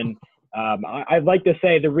there. And I'd like to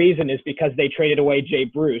say the reason is because they traded away Jay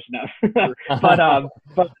Bruce. No.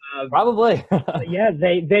 but probably. Yeah,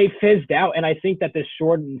 they fizzed out. And I think that this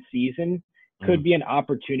shortened season could be an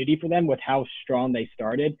opportunity for them with how strong they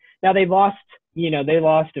started. Now they lost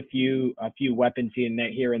a few weapons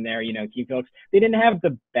here and there, King Felix. They didn't have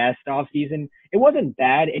the best offseason. It wasn't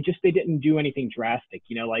bad. It just, they didn't do anything drastic,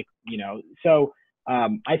 so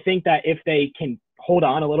I think that if they can hold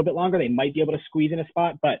on a little bit longer, they might be able to squeeze in a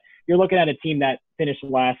spot, but you're looking at a team that finished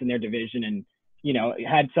last in their division and,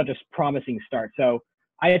 had such a promising start. So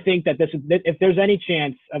I think that if there's any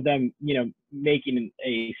chance of them, making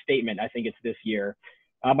a statement, I think it's this year.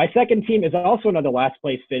 My second team is also another last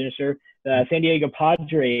place finisher, the San Diego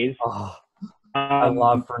Padres. I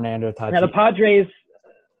love Fernando Tatis. Now the Padres,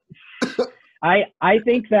 I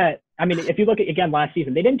think that, if you look at, again, last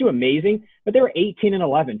season, they didn't do amazing, but they were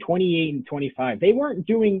 18-11, 28-25. They weren't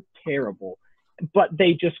doing terrible, but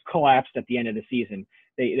they just collapsed at the end of the season.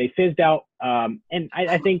 They fizzed out, and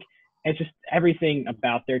I think it's just everything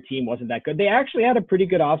about their team wasn't that good. They actually had a pretty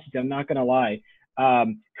good offseason, I'm not going to lie.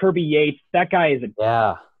 Kirby Yates, that guy is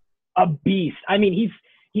a beast.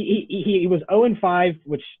 He was 0-5,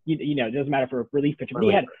 which it doesn't matter for a relief pitcher. But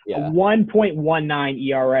he had a 1.19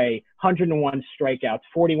 ERA, 101 strikeouts,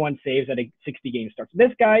 41 saves at a 60-game start. So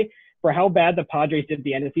this guy, for how bad the Padres did at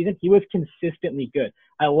the end of the season, he was consistently good.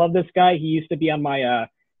 I love this guy. He used to be on my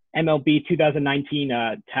MLB 2019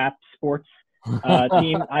 TAP Sports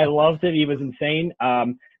team. I loved him. He was insane.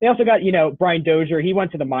 They also got Brian Dozier. He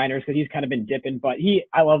went to the minors because he's kind of been dipping, but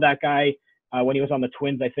I love that guy when he was on the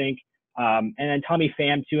Twins, I think. And then Tommy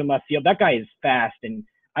Pham too in left field. That guy is fast, and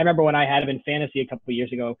I remember when I had him in fantasy a couple of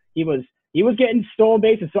years ago, he was getting stolen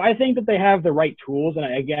bases. So I think that they have the right tools, and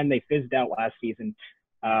again, they fizzed out last season.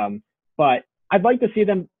 But I'd like to see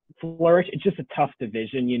them flourish. It's just a tough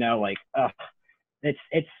division, it's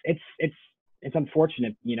it's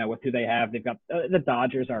unfortunate, with who they have. They've got the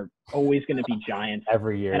Dodgers are always going to be giants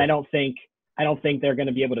every year, and I don't think they're going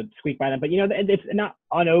to be able to squeak by them. But it's not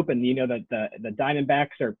unopened. That the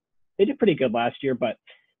Diamondbacks they did pretty good last year, but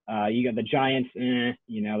you got the Giants, the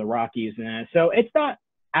Rockies, so it's not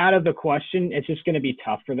out of the question. It's just going to be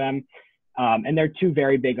tough for them. And they're two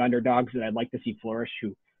very big underdogs that I'd like to see flourish,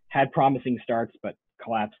 who had promising starts but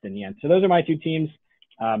collapsed in the end. So those are my two teams.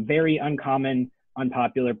 Very uncommon,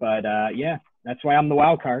 unpopular, but yeah, that's why I'm the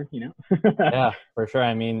wild card. Yeah, for sure.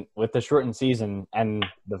 I mean, with the shortened season and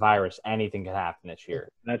the virus, anything could happen this year.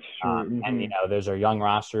 That's true. And those are young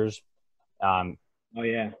rosters. Oh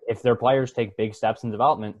yeah. If their players take big steps in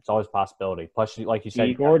development, it's always a possibility. Plus, like you said,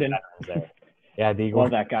 D. Gordon. Yeah, D.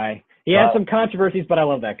 Love that guy. He has some controversies, but I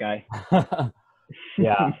love that guy.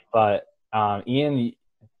 Yeah, but Ian,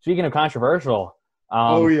 speaking of controversial,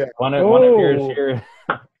 oh yeah, one of yours here,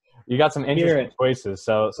 you got some interesting choices.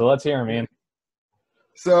 So let's hear them, man.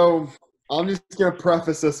 So I'm just gonna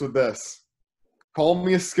preface this with this: call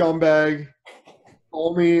me a scumbag,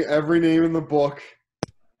 call me every name in the book.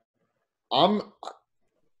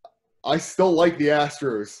 I still like the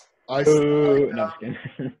Astros. I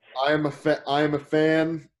am a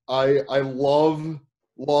fan. I love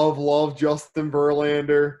Justin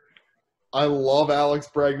Verlander. I love Alex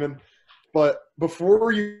Bregman. But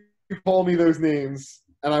before you call me those names,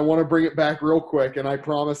 and I want to bring it back real quick, and I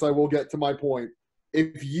promise I will get to my point.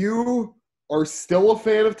 If you are still a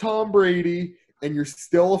fan of Tom Brady and you're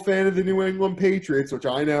still a fan of the New England Patriots, which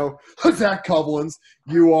I know, Zach COVELENS,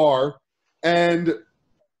 you are, and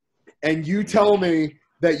you tell me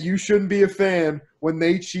that you shouldn't be a fan when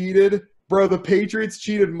they cheated, bro, the Patriots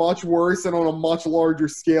cheated much worse and on a much larger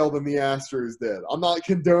scale than the Astros did. I'm not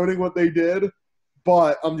condoning what they did,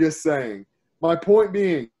 but I'm just saying. My point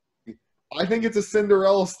being, I think it's a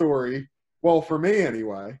Cinderella story, well, for me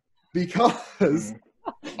anyway, because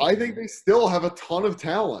I think they still have a ton of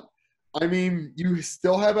talent. I mean, you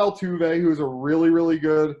still have Altuve, who's a really, really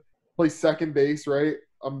good, plays second base, right?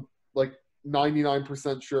 I'm like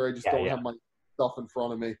 99% sure. I just don't have my stuff in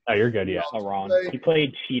front of me. Oh, you're good, yeah. Oh, wrong. He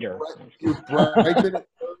played cheater. You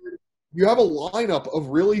have a lineup of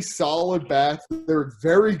really solid bats. They're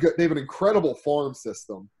very good. They have an incredible farm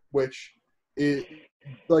system, which is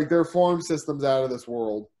like their farm system's out of this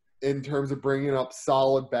world in terms of bringing up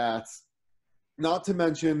solid bats. Not to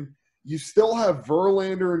mention, you still have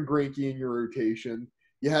Verlander and Greinke in your rotation.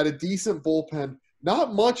 You had a decent bullpen.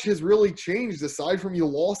 Not much has really changed aside from you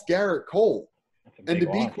lost Garrett Cole. And to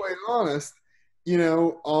be quite honest,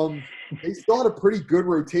 they still had a pretty good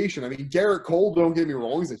rotation. I mean, Garrett Cole, don't get me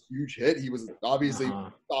wrong, is a huge hit. He was obviously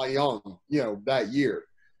Cy Young, that year.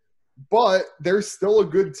 But they're still a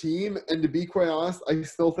good team, and to be quite honest, I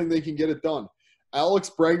still think they can get it done. Alex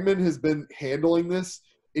Bregman has been handling this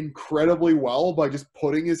incredibly well by just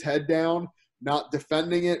putting his head down, not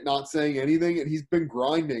defending it, not saying anything, and he's been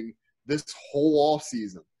grinding this whole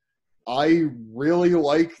offseason. I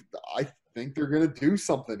think they're going to do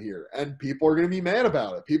something here, and people are going to be mad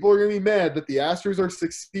about it. People are going to be mad that the Astros are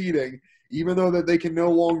succeeding, even though that they can no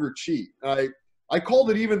longer cheat. I called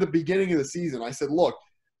it even at the beginning of the season. I said, look,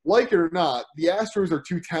 like it or not, the Astros are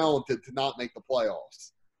too talented to not make the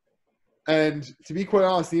playoffs. And to be quite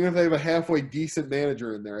honest, even if they have a halfway decent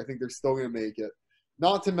manager in there, I think they're still going to make it.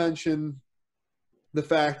 Not to mention the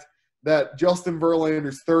fact that Justin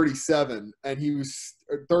Verlander's 37, and he was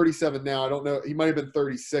 37 now. I don't know. He might have been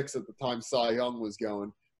 36 at the time Cy Young was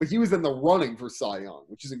going. But he was in the running for Cy Young,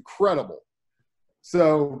 which is incredible.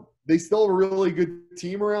 So they still have a really good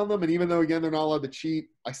team around them. And even though, again, they're not allowed to cheat,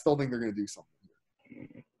 I still think they're going to do something.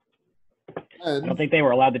 I don't think they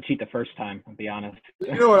were allowed to cheat the first time, I'll be honest.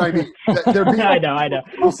 You know what I mean? They're being I know.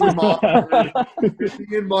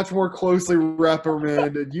 being much more closely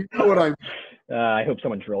reprimanded. You know what I mean? I hope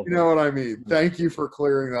someone drills. You know what I mean? Thank you for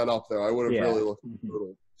clearing that up, though. I would have really looked a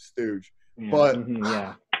little stooge. But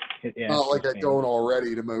not like I don't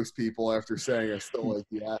already to most people after saying I still like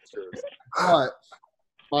the Astros. But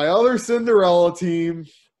my other Cinderella team,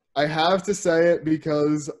 I have to say it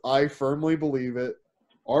because I firmly believe it,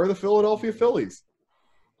 are the Philadelphia Phillies.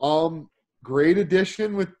 Great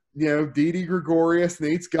addition with, Didi Gregorius,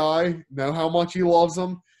 Nate's guy. Know how much he loves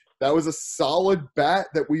him. That was a solid bat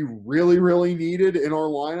that we really, really needed in our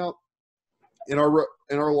lineup. In our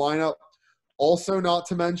lineup. Also, not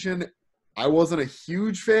to mention, I wasn't a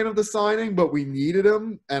huge fan of the signing, but we needed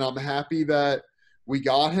him, and I'm happy that we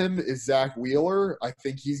got him. Is Zach Wheeler. I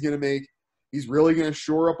think he's really going to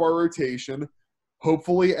shore up our rotation.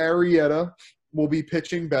 Hopefully, Arrieta will be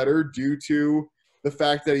pitching better due to the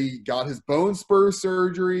fact that he got his bone spur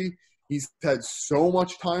surgery. He's had so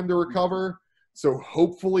much time to recover. So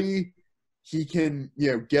hopefully he can,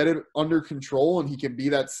 get it under control and he can be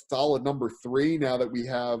that solid number 3 now that we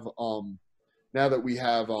have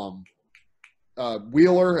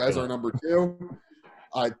Wheeler as our number 2.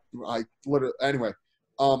 I literally anyway.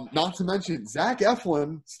 Not to mention Zach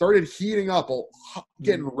Eflin started heating up,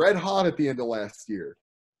 getting red hot at the end of last year.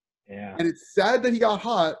 Yeah. And it's sad that he got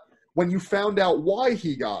hot when you found out why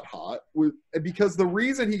he got hot, because the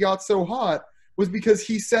reason he got so hot was because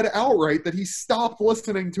he said outright that he stopped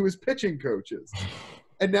listening to his pitching coaches.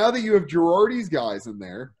 And now that you have Girardi's guys in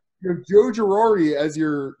there, you have Joe Girardi as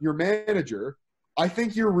your manager, I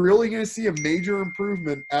think you're really going to see a major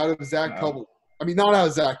improvement out of Zach Covelens. I mean, not out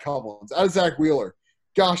of Zach Covelens, out of Zach Wheeler.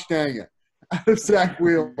 Gosh dang it. Out of Zach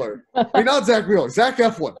Wheeler. I mean, not Zach Wheeler, Zach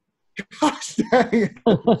Eflin. Gosh dang it.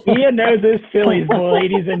 Ian knows his Phillies,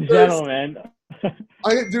 ladies and gentlemen.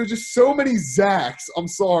 There's just so many Zachs. I'm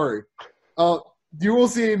sorry. You will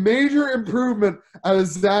see a major improvement out of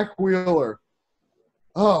Zach Wheeler.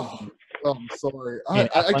 Oh, I'm sorry. I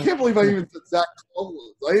can't believe I even said Zach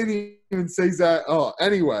Covelens. I didn't even say Zach. Oh,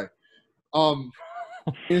 anyway.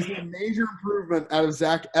 There's a major improvement out of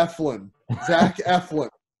Zach Eflin. Zach Eflin.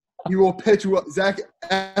 He will pitch well. Zach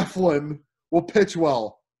Eflin will pitch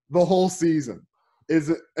well the whole season,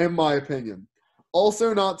 is in my opinion.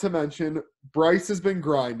 Also, not to mention, Bryce has been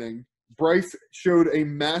grinding. Bryce showed a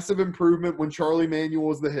massive improvement when Charlie Manuel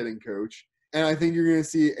was the hitting coach. And I think you're going to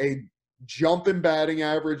see a jump in batting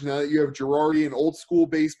average now that you have Girardi, an old school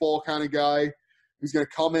baseball kind of guy who's going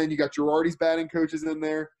to come in. You got Girardi's batting coaches in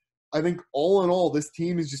there. I think all in all, this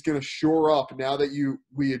team is just going to shore up now that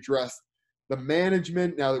we address the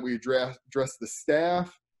management, now that we address the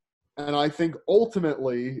staff. And I think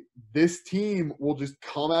ultimately this team will just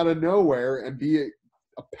come out of nowhere and be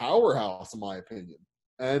a powerhouse, in my opinion.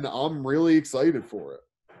 And I'm really excited for it.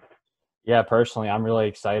 Yeah, personally, I'm really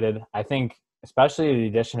excited. I think especially the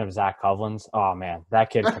addition of Zach Covelens. Oh, man, that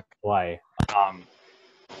kid can play.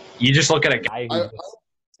 You just look at a guy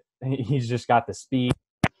he's just got the speed.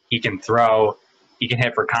 He can throw. He can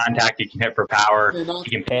hit for contact. He can hit for power.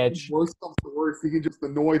 He can pitch. Worst comes to worst, he can just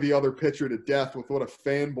annoy the other pitcher to death with what a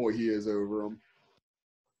fanboy he is over him.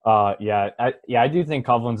 I do think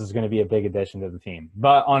Covelens is going to be a big addition to the team.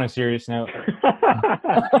 But on a serious note,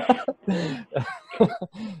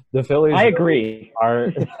 the Phillies. I agree.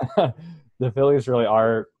 The Phillies really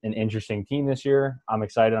are an interesting team this year. I'm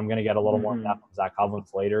excited. I'm going to get a little more on Zach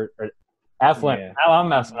Covelens later. Eflin. Yeah. Oh, I'm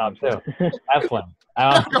messing up too. Eflin.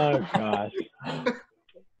 Oh gosh.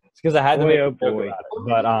 It's because I had to make a joke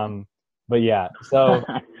about it. But yeah. So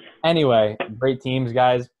anyway, great teams,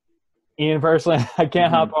 guys. Ian, personally, I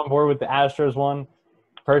can't hop on board with the Astros one.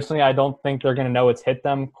 Personally, I don't think they're going to know it's hit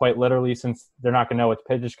them quite literally, since they're not going to know which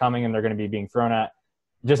pitch is coming and they're going to be being thrown at.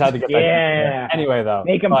 Just had to get that. Anyway, though.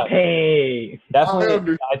 Make them pay.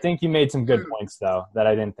 Definitely. I think you made some good points, though, that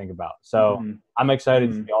I didn't think about. So I'm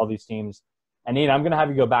excited to see all these teams. And Ian, I'm going to have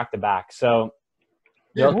you go back to back. So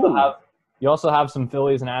you also have some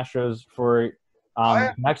Phillies and Astros for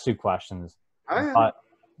next 2 questions.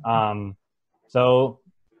 So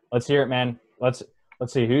let's hear it, man. Let's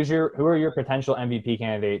see. Who are your potential MVP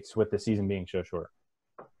candidates with the season being so short?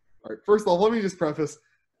 All right. First of all, let me just preface.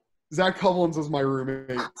 Zach Covelens is my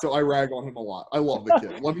roommate, so I rag on him a lot. I love the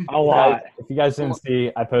kid. A lot. If you guys didn't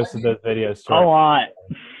see, I posted those videos. A lot.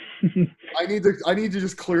 I need to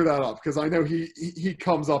just clear that up because I know he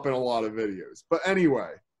comes up in a lot of videos. But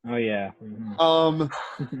anyway. Oh yeah.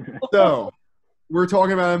 So we're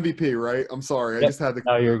talking about MVP, right? I'm sorry, I just had to.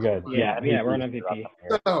 No, you're good. Yeah, we're on MVP.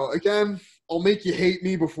 So again, I'll make you hate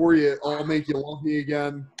me before I'll make you love me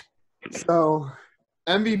again. So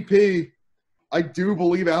MVP. I do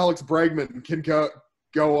believe Alex Bregman can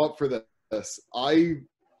go up for this. I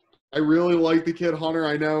really like the kid, Hunter.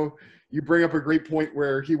 I know you bring up a great point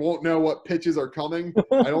where he won't know what pitches are coming.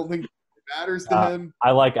 I don't think it matters to him.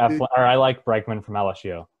 I like Bregman from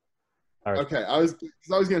LSU. Okay, I was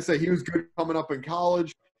going to say he was good coming up in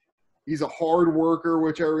college. He's a hard worker,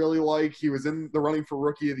 which I really like. He was in the running for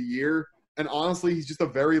Rookie of the Year. And honestly, he's just a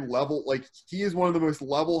very he is one of the most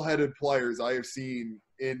level-headed players I have seen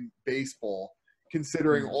in baseball,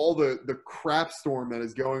 considering all the crap storm that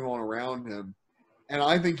is going on around him. And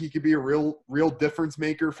I think he could be a real difference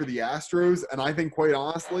maker for the Astros. And I think, quite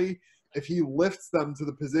honestly, if he lifts them to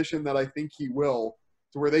the position that I think he will,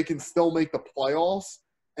 to where they can still make the playoffs,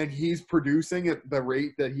 and he's producing at the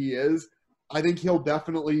rate that he is, I think he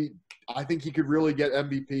could really get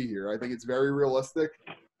MVP here. I think it's very realistic.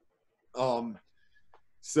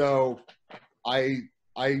 So I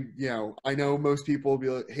know most people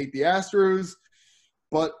will hate the Astros,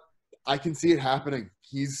 but I can see it happening.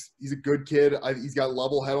 He's a good kid. He's got a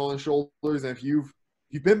level head on his shoulders, and if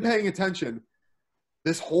you've been paying attention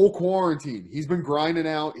this whole quarantine, he's been grinding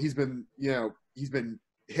out. He's been, he's been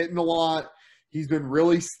hitting a lot. He's been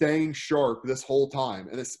really staying sharp this whole time,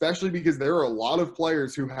 and especially because there are a lot of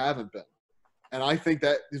players who haven't been. And I think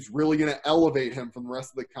that is really going to elevate him from the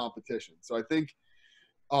rest of the competition. So I think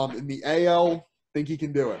in the AL, I think he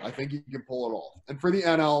can do it. I think he can pull it off. And for the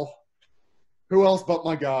NL, who else but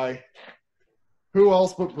my guy? Who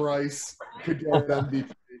else but Bryce could get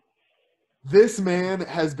MVP? This man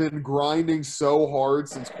has been grinding so hard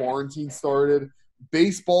since quarantine started.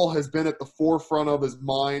 Baseball has been at the forefront of his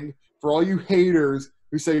mind. For all you haters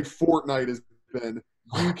who say Fortnite has been,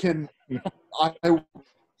 you can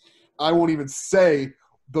I won't even say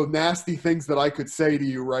the nasty things that I could say to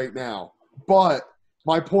you right now. But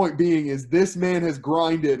my point being is this man has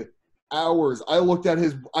grinded hours. I looked at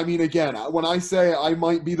his – I mean, again, when I say I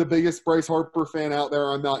might be the biggest Bryce Harper fan out there,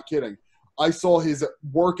 I'm not kidding. I saw his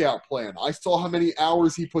workout plan. I saw how many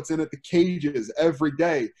hours he puts in at the cages every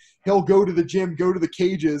day. He'll go to the gym, go to the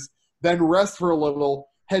cages, then rest for a little,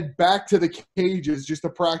 head back to the cages just to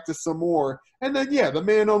practice some more. And then, yeah, the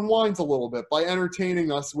man unwinds a little bit by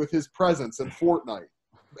entertaining us with his presence in Fortnite.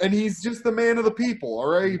 And he's just the man of the people, all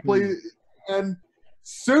right? He plays – and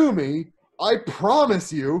sue me, I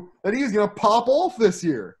promise you that he's going to pop off this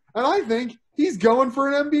year. And I think he's going for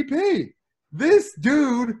an MVP. This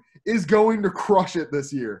dude – is going to crush it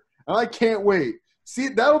this year. And I can't wait. See,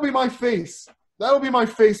 that'll be my face. That'll be my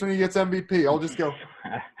face when he gets MVP. I'll just go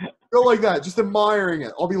like that, just admiring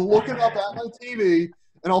it. I'll be looking up at my TV,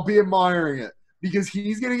 and I'll be admiring it because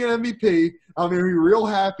he's going to get MVP. I'm going to be real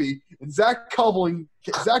happy. And Zach Covelens,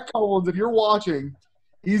 if you're watching,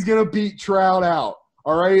 he's going to beat Trout out.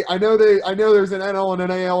 All right? I know there's an NL and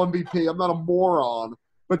an AL MVP. I'm not a moron.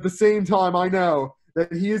 But at the same time, I know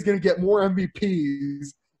that he is going to get more MVPs.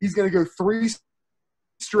 He's going to go 3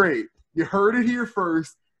 straight. You heard it here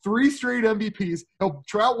first. 3 straight MVPs.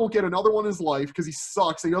 Trout won't get another one in his life because he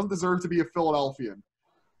sucks. He doesn't deserve to be a Philadelphian.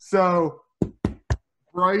 So,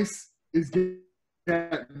 Bryce is getting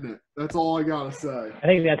it. That's all I got to say. I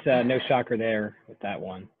think that's no shocker there with that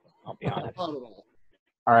one. I'll be honest. Not at all.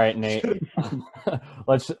 All right, Nate.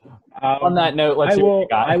 Let's on that note. Let's see what you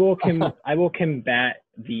got. I will combat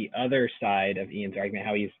the other side of Ian's argument.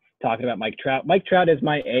 How he's talking about Mike Trout. Mike Trout is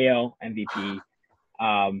my AL MVP.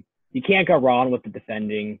 You can't go wrong with the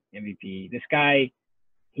defending MVP. This guy,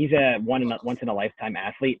 he's a once in a lifetime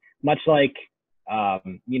athlete. Much like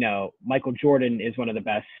Michael Jordan is one of the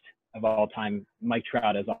best of all time. Mike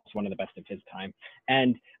Trout is also one of the best of his time.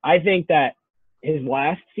 And I think that his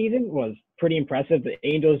last season was pretty impressive. The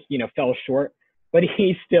Angels, fell short, but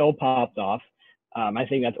he still popped off. I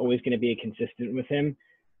think that's always going to be a consistent with him.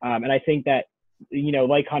 And I think that,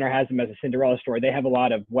 like Hunter has him as a Cinderella story, they have a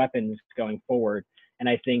lot of weapons going forward. And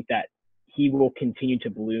I think that he will continue to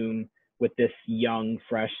bloom with this young,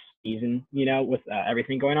 fresh season, with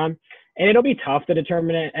everything going on. And it'll be tough to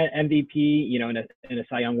determine an MVP, in a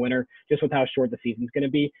Cy Young winner, just with how short the season's going to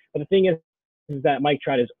be. But the thing is that Mike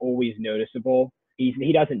Trout is always noticeable.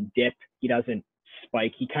 He doesn't dip. He doesn't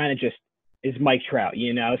spike. He kind of just is Mike Trout,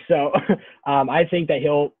 So I think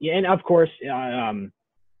that and of course,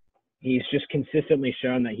 he's just consistently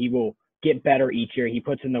shown that he will get better each year. He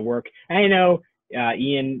puts in the work. I know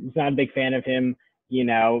Ian is not a big fan of him,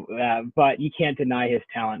 but you can't deny his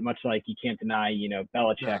talent, much like you can't deny,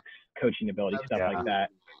 Belichick's coaching ability, stuff like that.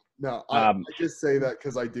 No, I just say that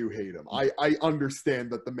because I do hate him. I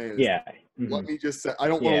understand that the man is. Yeah. Mm-hmm. Let me just say, I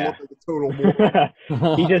don't want to look like a total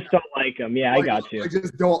moron. You just don't like him. Yeah, I got you.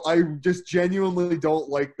 I just genuinely don't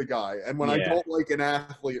like the guy. And when I don't like an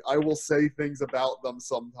athlete, I will say things about them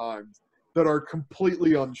sometimes that are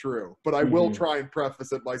completely untrue. But I will try and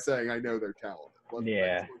preface it by saying I know they're talented.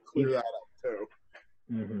 Let's clear that up too.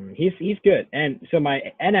 Mm-hmm. He's good. And so my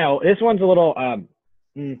NL, this one's a little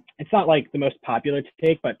it's not like the most popular to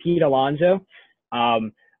take, but Pete Alonso.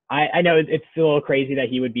 I know it's a little crazy that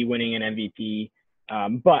he would be winning an MVP,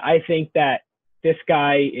 but I think that this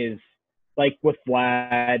guy is like with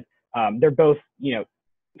Vlad. They're both,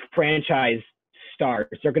 franchise stars.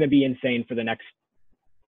 They're going to be insane for the next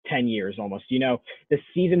 10 years almost. The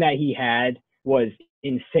season that he had was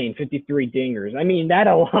insane, 53 dingers. I mean, that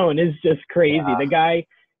alone is just crazy. Yeah. The guy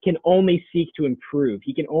can only seek to improve.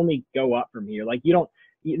 He can only go up from here. Like you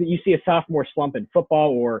see a sophomore slump in football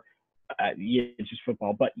or it's just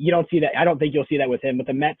football, but you don't see that. I don't think you'll see that with him. But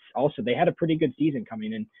the Mets also, they had a pretty good season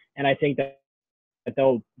coming in, and I think that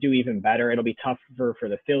they'll do even better. It'll be tougher for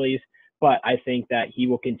the Phillies, but I think that he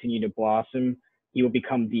will continue to blossom. He will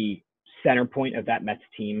become the center point of that Mets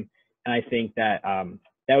team, and I think that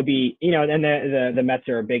that would be, and the Mets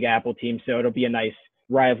are a Big Apple team, so it'll be a nice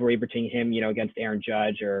rivalry between him, against Aaron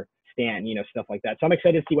Judge or Stanton, stuff like that. So I'm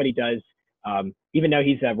excited to see what he does. Even though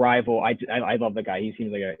he's a rival, I love the guy. He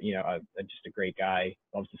seems like just a great guy,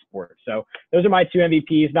 loves the sport. So those are my 2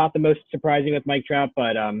 MVPs. Not the most surprising with Mike Trout,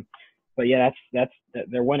 but yeah,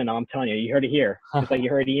 they're winning. I'm telling you, you heard it here. Just like you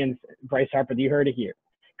heard Ian's Bryce Harper, you heard it here.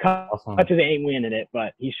 Awesome. Cutches ain't winning it,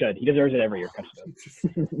 but he should. He deserves it every year.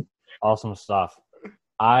 Awesome stuff.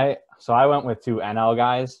 I went with 2 NL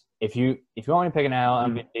guys. If you want me to pick an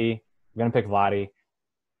NL MVP, I'm gonna pick Vladdy.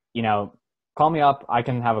 Call me up. I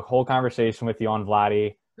can have a whole conversation with you on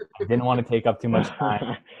Vladdy. I didn't want to take up too much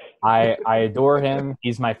time. I adore him.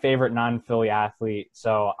 He's my favorite non-Philly athlete,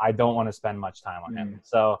 so I don't want to spend much time on him.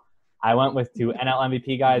 So I went with 2 NL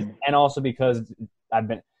MVP guys, and also because I've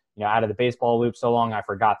been out of the baseball loop so long, I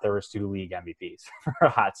forgot there was 2 league MVPs for a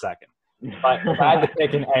hot second. But if I had to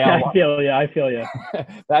pick an AL, I feel you.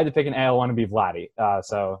 If I had to pick an AL one, to be Vladdy.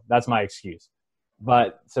 So that's my excuse.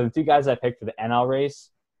 But so the 2 guys I picked for the NL race,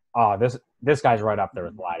 this guy's right up there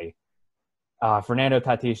with Vladdy. Fernando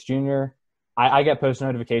Tatis Jr. I get post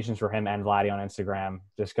notifications for him and Vladdy on Instagram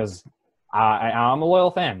just because I'm a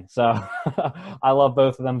loyal fan. So I love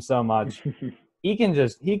both of them so much. He can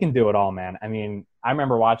do it all, man. I mean, I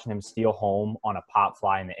remember watching him steal home on a pop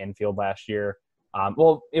fly in the infield last year.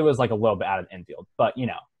 Well, it was like a little bit out of the infield, but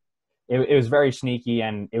it was very sneaky,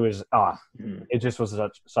 and it was it just was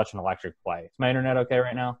such an electric play. Is my internet okay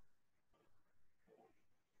right now?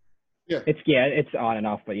 Yeah, it's on and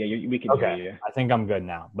off, but yeah, we can hear you. I think I'm good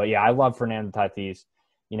now. But yeah, I love Fernando Tatis.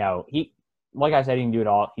 He, like I said, he can do it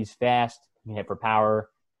all. He's fast. He can hit for power.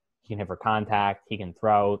 He can hit for contact. He can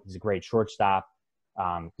throw. He's a great shortstop.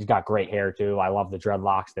 He's got great hair too. I love the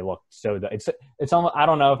dreadlocks. They look so. It's almost, I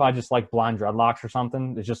don't know if I just like blonde dreadlocks or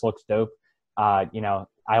something. It just looks dope. I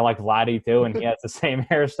like Vladdy too, and he has the same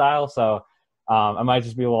hairstyle. So I might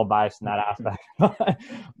just be a little biased in that aspect.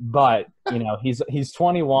 But he's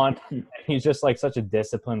 21. He's just like such a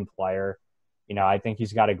disciplined player. I think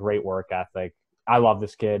he's got a great work ethic. I love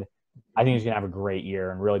this kid. I think he's gonna have a great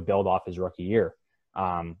year and really build off his rookie year.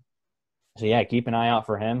 So yeah, keep an eye out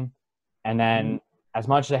for him. And then, as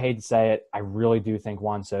much as I hate to say it, I really do think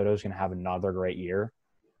Juan Soto is going to have another great year.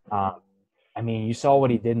 I mean, you saw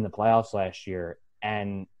what he did in the playoffs last year,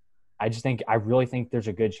 and I really think there's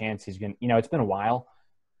a good chance he's going to, it's been a while,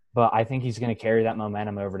 but I think he's going to carry that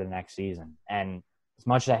momentum over to next season. And as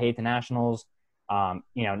much as I hate the Nationals, not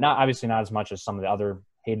as much as some of the other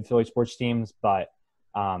hated Philly sports teams, but,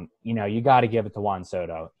 you got to give it to Juan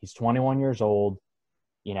Soto. He's 21 years old.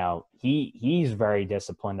 He's very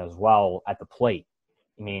disciplined as well at the plate.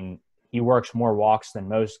 I mean, he works more walks than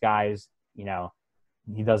most guys.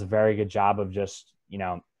 He does a very good job of just,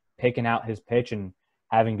 picking out his pitch and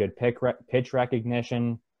having good pitch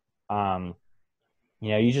recognition.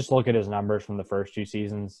 You just look at his numbers from the first 2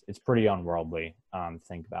 seasons. It's pretty unworldly to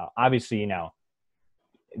think about. Obviously,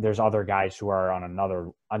 there's other guys who are on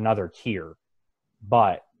another tier,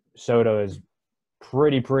 but Soto is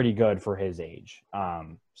pretty good for his age.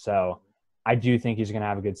 So I do think he's going to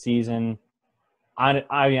have a good season. I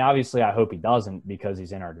mean, obviously, I hope he doesn't because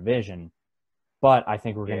he's in our division, but I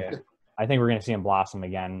think we're going to see him blossom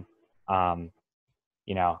again. I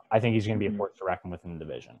think he's going to be a force to reckon with in the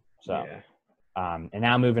division. So, and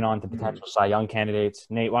now moving on to potential Cy Young candidates.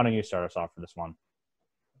 Nate, why don't you start us off for this one?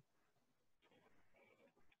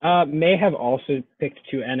 May have also picked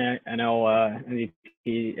 2 NL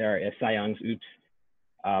MVP or Cy Youngs.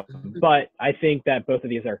 But I think that both of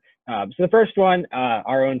these are so the first one,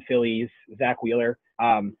 our own Phillies, Zach Wheeler.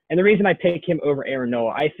 And the reason I pick him over Aaron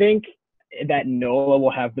Nola, I think that Nola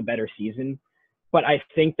will have the better season, but I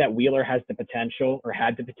think that Wheeler has the potential or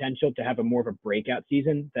had the potential to have a more of a breakout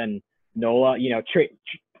season than Nola.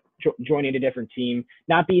 Joining a different team,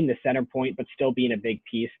 not being the center point, but still being a big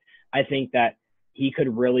piece. I think that he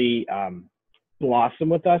could really blossom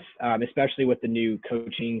with us, especially with the new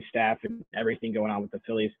coaching staff and everything going on with the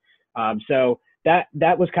Phillies. So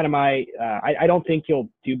that was kind of my I don't think he'll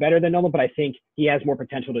do better than Nola, but I think he has more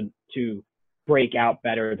potential to break out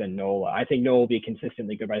better than Nola. I think Nola will be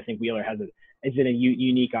consistently good, but I think Wheeler is in a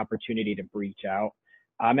unique opportunity to breach out.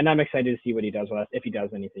 And I'm excited to see what he does with us, if he does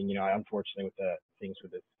anything, unfortunately with the things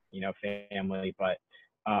with his, family. But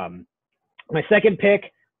my second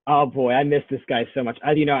pick, oh boy, I miss this guy so much.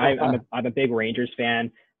 I'm a big Rangers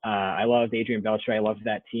fan. I love Adrian Beltre. I love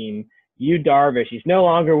that team. Darvish, he's no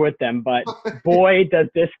longer with them, but boy, does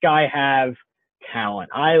this guy have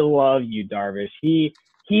talent. I love Darvish. He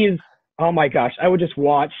is, oh my gosh, I would just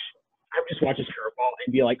watch his curveball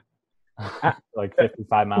and be like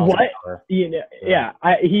 55 miles an hour.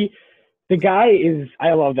 The guy is,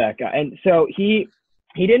 I love that guy. And so he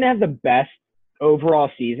didn't have the best overall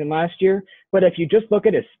season last year. But if you just look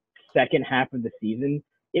at his second half of the season,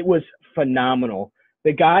 it was phenomenal.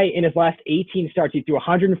 The guy in his last 18 starts, he threw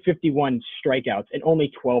 151 strikeouts and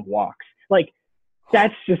only 12 walks. Like,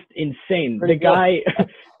 that's just insane. The guy,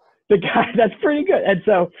 that's pretty good. And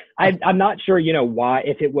so I'm not sure, why,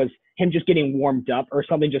 if it was him just getting warmed up or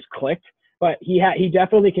something just clicked, but he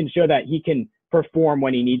definitely can show that he can perform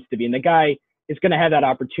when he needs to be. And the guy is going to have that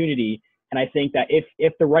opportunity. And I think that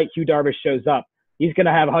if the right Hugh Darvish shows up, he's going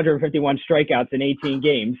to have 151 strikeouts in 18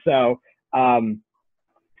 games. So,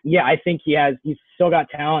 yeah, I think he's still got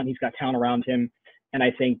talent. He's got talent around him. And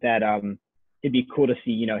I think that it'd be cool to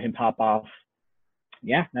see, him pop off.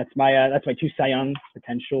 Yeah, that's my 2 Cy Young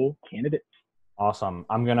potential candidates. Awesome.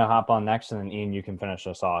 I'm going to hop on next, and then Ian, you can finish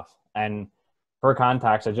us off. And for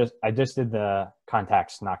contacts, I just did the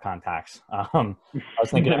contacts, not contacts. I was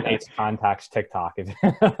thinking of Nate's contacts TikTok.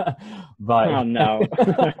 But oh, no.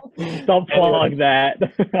 Don't plug that.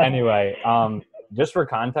 Anyway, just for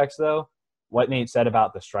context, though, what Nate said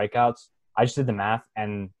about the strikeouts, I just did the math,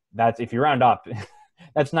 and that's, if you round up,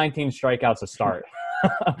 that's 19 strikeouts a start.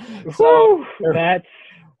 So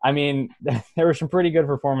I mean, there were some pretty good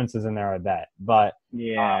performances in there, I bet. But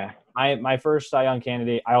yeah, my first Cy Young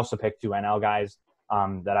candidate, I also picked 2 NL guys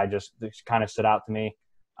that I just kind of stood out to me.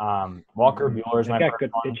 Walker Buehler is my first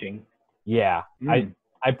good one. pitching. Yeah,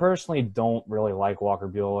 I personally don't really like Walker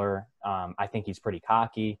Buehler. I think he's pretty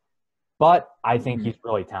cocky. But I think he's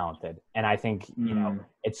really talented, and I think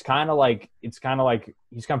it's kind of like he's kind of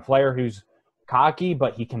a player who's cocky,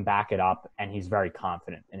 but he can back it up, and he's very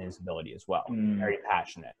confident in his ability as well. Very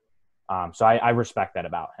passionate. So I respect that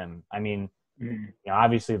about him. I mean,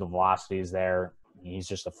 obviously the velocity is there. He's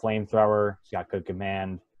just a flamethrower. He's got good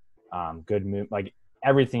command, good move, like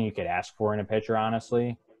everything you could ask for in a pitcher.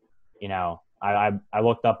 Honestly, I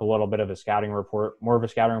looked up a little bit of more of a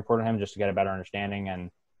scouting report on him just to get a better understanding,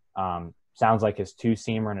 and sounds like his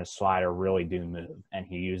 2-seamer and his slider really do move, and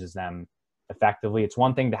he uses them effectively. It's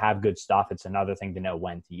one thing to have good stuff. It's another thing to know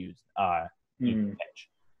when to use each pitch.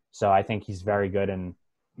 So I think he's very good in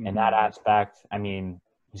that aspect. I mean,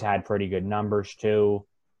 he's had pretty good numbers too.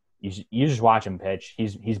 You just watch him pitch.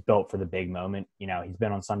 He's built for the big moment. He's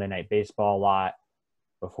been on Sunday Night Baseball a lot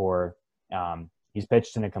before. He's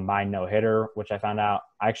pitched in a combined no-hitter, which I found out.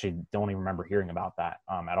 I actually don't even remember hearing about that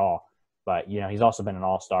at all. But, he's also been an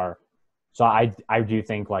all-star. So I do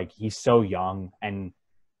think, like, he's so young, and,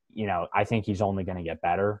 I think he's only going to get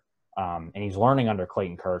better. And he's learning under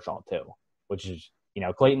Clayton Kershaw, too, which is,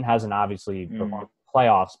 Clayton hasn't obviously performed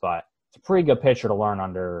playoffs, but it's a pretty good pitcher to learn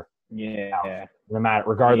under,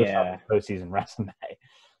 regardless of his postseason resume.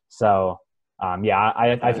 So, I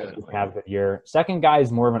think he's going to have a good year. Second guy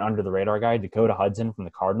is more of an under-the-radar guy, Dakota Hudson from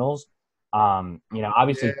the Cardinals.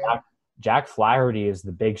 Obviously Jack Flaherty is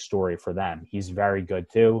the big story for them. He's very good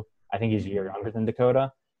too. I think he's a year younger than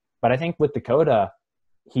Dakota. But I think with Dakota,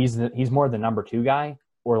 he's more the number 2 guy,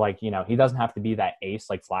 or he doesn't have to be that ace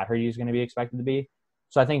like Flaherty is going to be expected to be.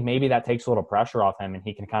 So I think maybe that takes a little pressure off him, and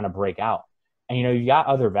he can kind of break out. And you got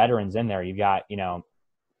other veterans in there. You got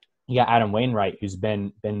Adam Wainwright, who's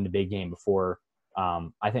been in the big game before.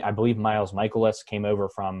 I believe Miles Michaelis came over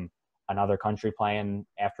from another country playing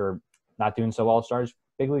after not doing so well at start his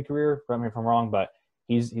big league career. Correct me if I'm wrong, but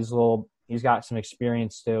he's got some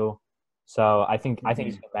experience too. So I think he's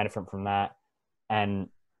going to benefit from that. And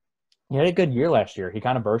he had a good year last year. He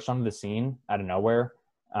kind of burst onto the scene out of nowhere.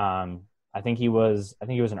 I think he was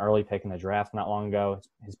an early pick in the draft not long ago.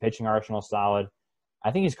 His pitching arsenal is solid.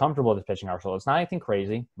 I think he's comfortable with his pitching arsenal. It's not anything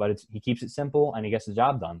crazy, but he keeps it simple and he gets the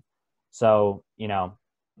job done. So, he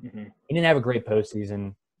didn't have a great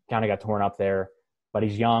postseason, kind of got torn up there, but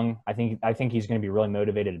he's young. I think he's going to be really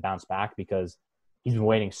motivated to bounce back because he's been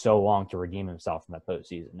waiting so long to redeem himself in the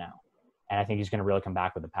postseason now. And I think he's going to really come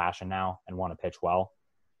back with a passion now and want to pitch well.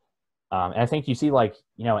 And I think you see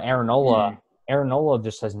Aaron Nola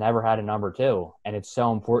just has never had a number 2, and it's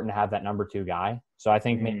so important to have that number 2 guy. So I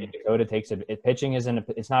think maybe Dakota takes it. Pitching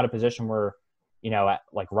it's not a position where,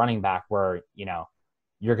 like running back where,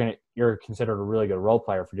 you're considered a really good role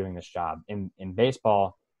player for doing this job. In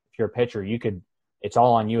baseball, if you're a pitcher, it's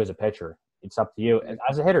all on you as a pitcher. It's up to you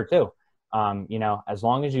as a hitter too. As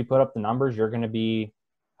long as you put up the numbers, you're going to be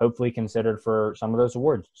hopefully considered for some of those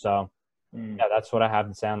awards. So that's what I have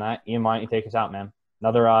to say on that. Ian, why don't you take us out, man?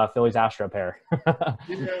 Another Phillies Astro pair.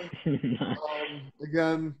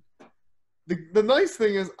 Again, the nice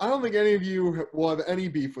thing is I don't think any of you will have any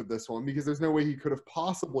beef with this one because there's no way he could have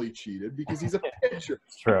possibly cheated because he's a pitcher.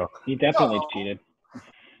 It's true. He definitely cheated.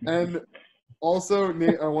 And also,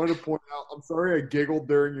 Nate, I wanted to point out, I'm sorry I giggled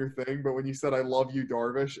during your thing, but when you said I love you,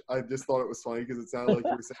 Darvish, I just thought it was funny because it sounded like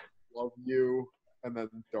you were saying love you, and then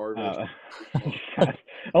Darvish.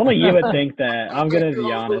 Only you would think that. I'm gonna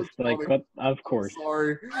be honest. Like, what? Of course. I'm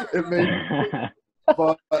sorry, it made me.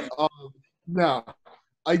 But no,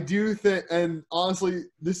 I do think, and honestly,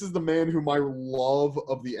 this is the man who my love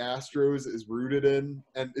of the Astros is rooted in,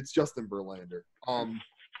 and it's Justin Verlander. I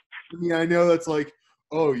mean, I know that's like,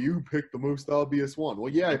 oh, you picked the most obvious one.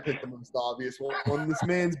 Well, yeah, I picked the most obvious one. This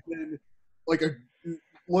man's been like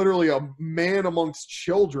literally a man amongst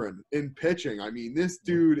children in pitching. I mean, this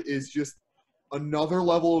dude is just another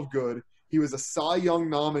level of good. He was a Cy Young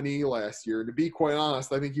nominee last year. And to be quite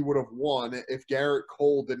honest, I think he would have won if Garrett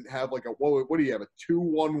Cole didn't have like what do you have, a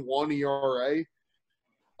 2.11 ERA?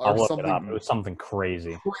 I'll look it up. It was something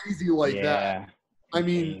crazy. Crazy like that. I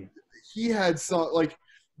mean, he had some, like,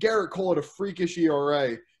 Garrett Cole had a freakish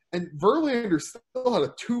ERA, and Verlander still had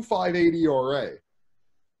a 2.58 ERA,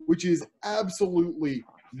 which is absolutely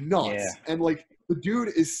nuts. Yeah. And, like, the dude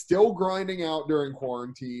is still grinding out during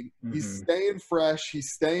quarantine. Mm-hmm. He's staying fresh.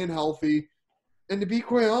 He's staying healthy. And to be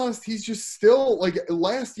quite honest, he's just still – like,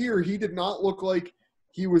 last year he did not look like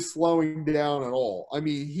he was slowing down at all. I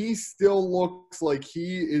mean, he still looks like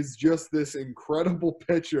he is just this incredible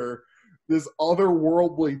pitcher, this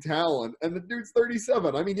otherworldly talent. And the dude's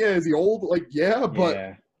 37. I mean, yeah, is he old? Like, yeah,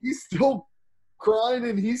 but he's still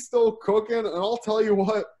grinding. He's still cooking. And I'll tell you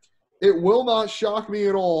what, it will not shock me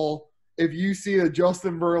at all if you see a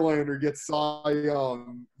Justin Verlander get Cy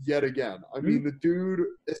Young yet again. I mean, the dude,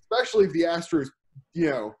 especially if the Astros, you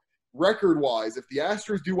know, record-wise, if the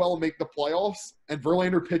Astros do well and make the playoffs and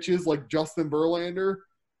Verlander pitches like Justin Verlander,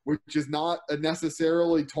 which is not a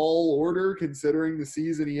necessarily tall order considering the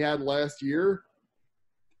season he had last year,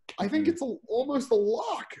 I think it's almost a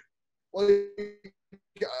lock. Like,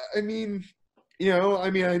 I mean, you know, I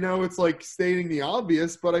know it's like stating the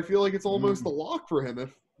obvious, but I feel like it's almost a lock for him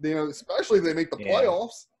if, you know, especially if they make the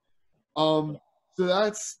playoffs. So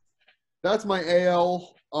that's my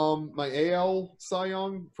AL Cy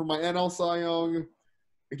Young. For my NL Cy Young,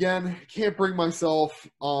 again, can't bring myself.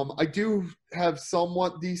 I do have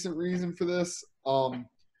somewhat decent reason for this.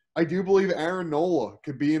 I do believe Aaron Nola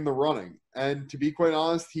could be in the running. And to be quite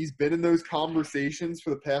honest, he's been in those conversations for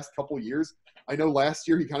the past couple of years. I know last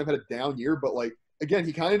year he kind of had a down year, but, like, again,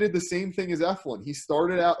 he kind of did the same thing as Eflin. He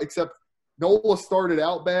started out, except Nola started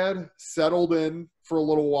out bad, settled in for a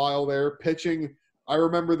little while there, pitching. I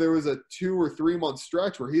remember there was a 2 or 3 month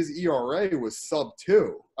stretch where his ERA was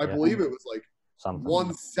sub-2. I believe it was like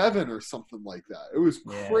 1.7 or something like that. It was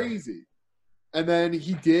crazy. And then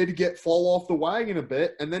he did fall off the wagon a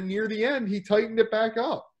bit, and then near the end, he tightened it back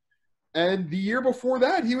up. And the year before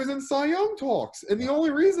that, he was in Cy Young talks. And the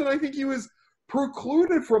only reason I think he was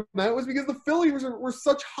precluded from that was because the Phillies were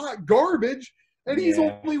such hot garbage, and he's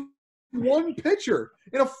only one pitcher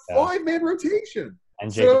in a 5-man rotation.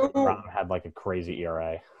 And Jacob Brown had like a crazy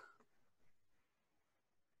ERA.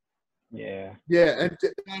 Yeah, and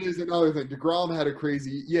that is another thing. DeGrom had a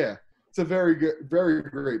crazy – it's a very good, very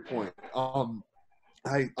great point.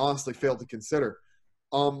 I honestly failed to consider.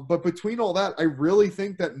 But between all that, I really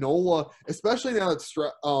think that Nola, especially now that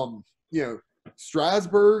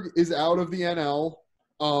Strasburg is out of the NL,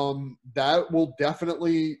 that will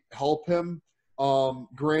definitely help him.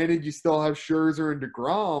 Granted, you still have Scherzer and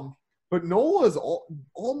DeGrom, but Nola is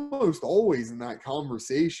almost always in that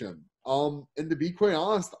conversation. And to be quite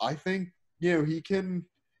honest, I think, he can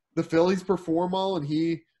 – the Phillies perform well, and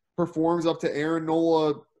he performs up to Aaron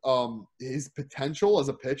Nola his potential as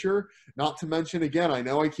a pitcher. Not to mention, again, I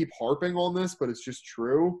know I keep harping on this, but it's just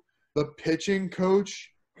true. The pitching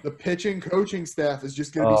coaching staff is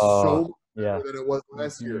just going to be so much better than it was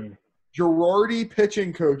last year. Girardi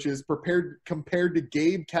pitching coaches compared to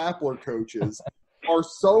Gabe Kapler coaches are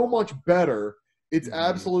so much better. It's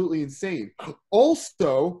absolutely insane.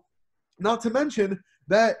 Also, not to mention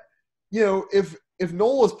that, if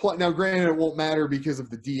Nola's playing – now, granted, it won't matter because of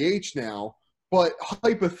the DH now, but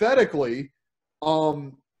hypothetically,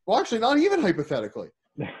 actually not even hypothetically,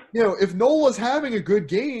 if Nola's having a good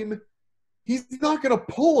game, he's not going to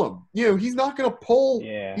pull him. He's not going to pull.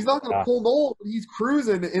 Yeah. He's not going to pull Nola when he's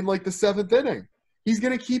cruising in like the 7th inning. He's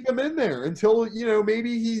going to keep him in there until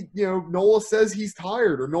maybe Nola says he's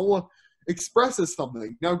tired or Nola expresses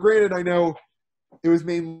something. Now, granted, I know it was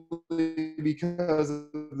mainly because of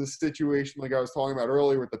the situation like I was talking about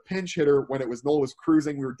earlier with the pinch hitter. When it was Nola was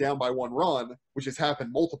cruising, we were down by 1 run, which has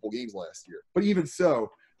happened multiple games last year. But even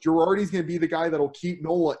so, Girardi's going to be the guy that'll keep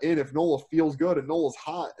Nola in if Nola feels good and Nola's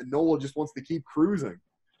hot and Nola just wants to keep cruising.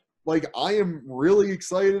 Like, I am really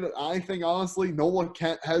excited. I think, honestly, Nola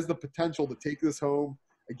has the potential to take this home,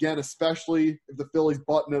 again, especially if the Phillies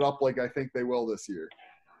button it up like I think they will this year.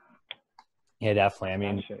 Yeah, definitely. I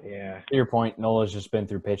mean, Yeah. to your point, Nola's just been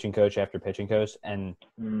through pitching coach after pitching coach, and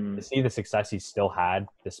to see the success he still had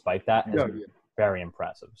despite that is very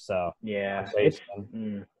impressive. So yeah, I'd say it's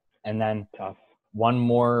and then tough. one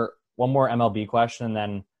more MLB question, and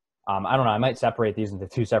then I don't know. I might separate these into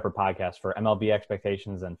two separate podcasts for MLB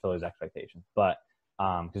expectations and Phillies expectations, but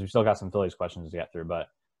because we still got some Phillies questions to get through. But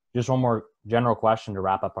just one more general question to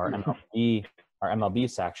wrap up our MLB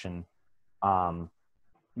section.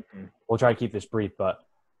 We'll try to keep this brief, but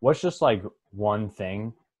what's just like one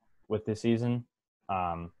thing with this season?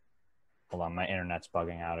 Hold on, my internet's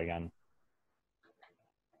bugging out again. I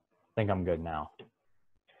think I'm good now.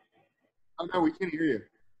 Oh no, we can't hear you.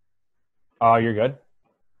 Oh, you're good?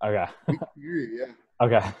 Okay. We can hear you, yeah.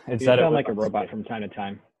 Okay. You sound like a robot from time to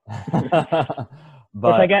time.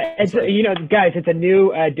 But it's you know, guys, it's a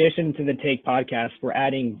new addition to the Take podcast. We're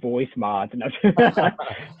adding voice mods.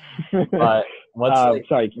 but what's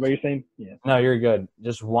sorry, what are you saying? Yeah. No, you're good.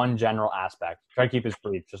 Just one general aspect. Try to keep this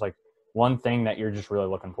brief. Just like one thing that you're just really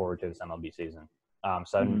looking forward to this MLB season.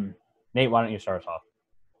 Nate, why don't you start us off?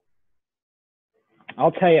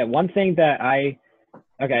 I'll tell you one thing that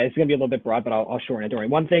it's going to be a little bit broad, but I'll shorten it. Don't worry.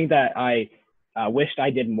 One thing that I wished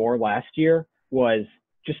I did more last year was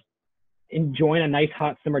just enjoying a nice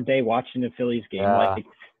hot summer day watching the Phillies game. Yeah. Like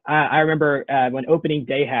I remember when opening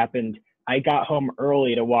day happened, I got home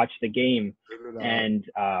early to watch the game, and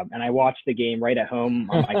I watched the game right at home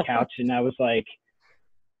on my couch, and I was like,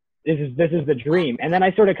 this is the dream. And then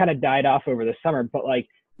I sort of kind of died off over the summer, but like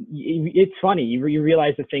it's funny, you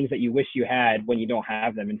realize the things that you wish you had when you don't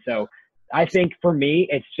have them. And so I think for me,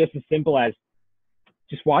 it's just as simple as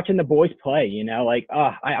just watching the boys play, you know, like,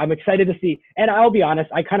 I'm excited to see. And I'll be honest,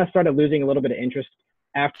 I kind of started losing a little bit of interest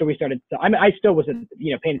after we started. I mean, I still wasn't,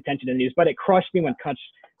 paying attention to the news, but it crushed me when Kutch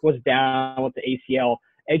was down with the ACL.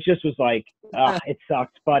 It just was like, it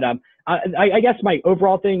sucked. But I guess my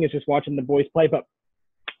overall thing is just watching the boys play. But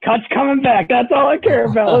Kutch coming back, that's all I care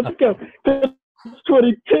about. Let's go.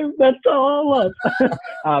 22, that's all I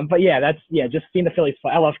love. But just seeing the Phillies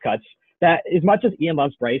play. I love Kutch. That as much as Ian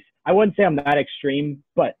loves Bryce, I wouldn't say I'm that extreme,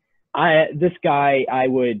 but this guy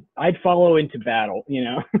I'd follow into battle,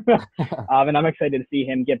 and I'm excited to see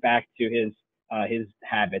him get back to his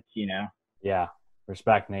habits, Yeah,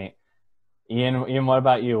 respect, Nate. Ian, what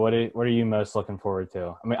about you? What are you most looking forward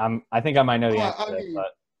to? I mean, I think I might know the answer to this,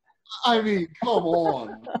 but I mean, come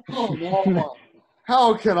on.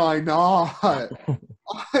 How can I not?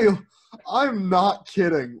 I'm not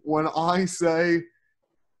kidding when I say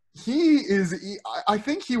I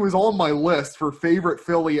think he was on my list for favorite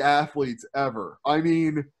Philly athletes ever. I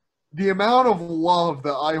mean, the amount of love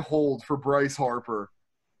that I hold for Bryce Harper,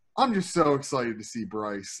 I'm just so excited to see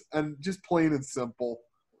Bryce. And just plain and simple,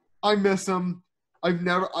 I miss him. I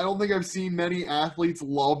don't think I've seen many athletes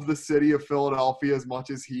love the city of Philadelphia as much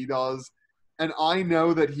as he does. And I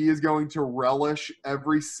know that he is going to relish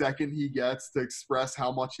every second he gets to express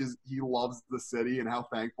how much he loves the city and how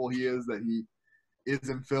thankful he is that he is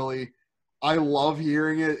in Philly. I love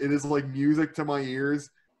hearing it. It is like music to my ears.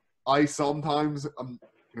 I'm going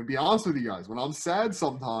to be honest with you guys. When I'm sad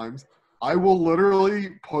sometimes, I will literally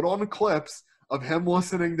put on clips of him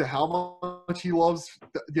listening to how much he loves,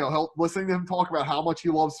 listening to him talk about how much he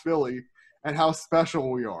loves Philly and how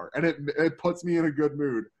special we are. And it puts me in a good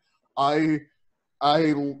mood. I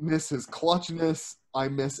miss his clutchness. I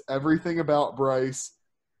miss everything about Bryce.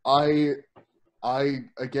 I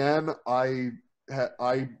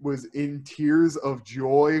was in tears of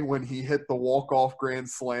joy when he hit the walk-off grand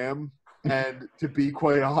slam. And to be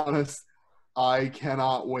quite honest, I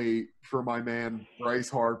cannot wait for my man Bryce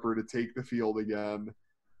Harper to take the field again.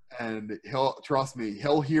 And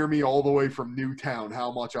he'll hear me all the way from Newtown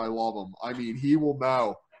how much I love him. I mean, he will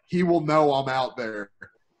know. He will know I'm out there.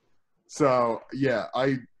 So, yeah,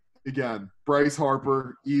 Bryce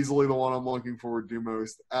Harper, easily the one I'm looking forward to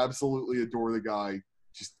most. Absolutely adore the guy.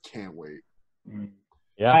 Just can't wait.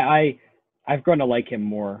 Yeah. I've grown to like him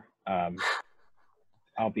more.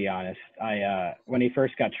 I'll be honest. When he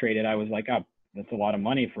first got traded, I was like, oh, that's a lot of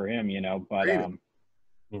money for him, but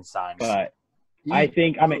I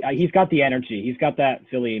think he's got the energy. He's got that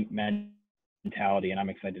Philly mentality, and I'm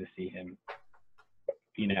excited to see him,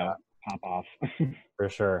 pop off. For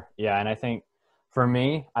sure. Yeah, and I think for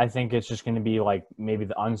me, I think it's just going to be like maybe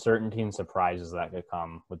the uncertainty and surprises that could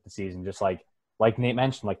come with the season. Just like Nate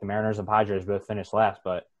mentioned, like the Mariners and Padres both finished last,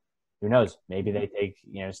 but who knows? Maybe they take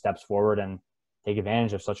steps forward and take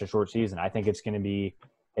advantage of such a short season. I think it'd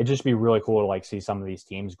just be really cool to like see some of these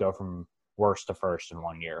teams go from worst to first in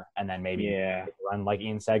 1 year, and then maybe run, like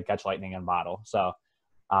Ian said, catch lightning in a bottle. So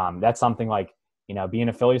that's something like being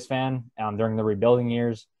a Phillies fan during the rebuilding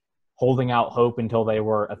years. holding out hope until they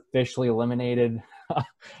were officially eliminated.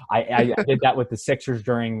 I did that with the Sixers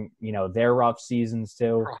during, their rough seasons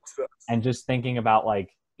too. And just thinking about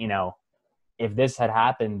if this had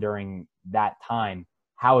happened during that time,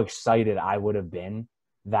 how excited I would have been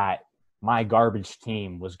that my garbage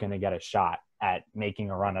team was going to get a shot at making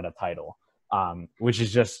a run at a title, which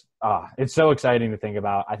is just it's so exciting to think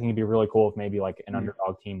about. I think it'd be really cool if maybe like an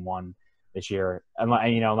underdog team won this year,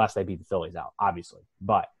 unless they beat the Phillies out, obviously.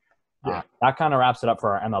 But that kind of wraps it up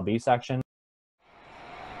for our MLB section.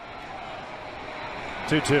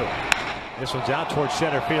 2-2. This one's out towards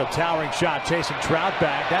center field. Towering shot, chasing Trout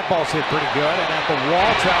back. That ball's hit pretty good. And at the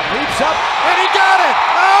wall, Trout leaps up, and he got it!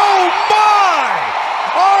 Oh, my!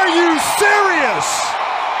 Are you serious?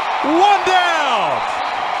 One down!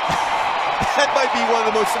 That might be one of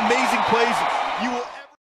the most amazing plays you will ever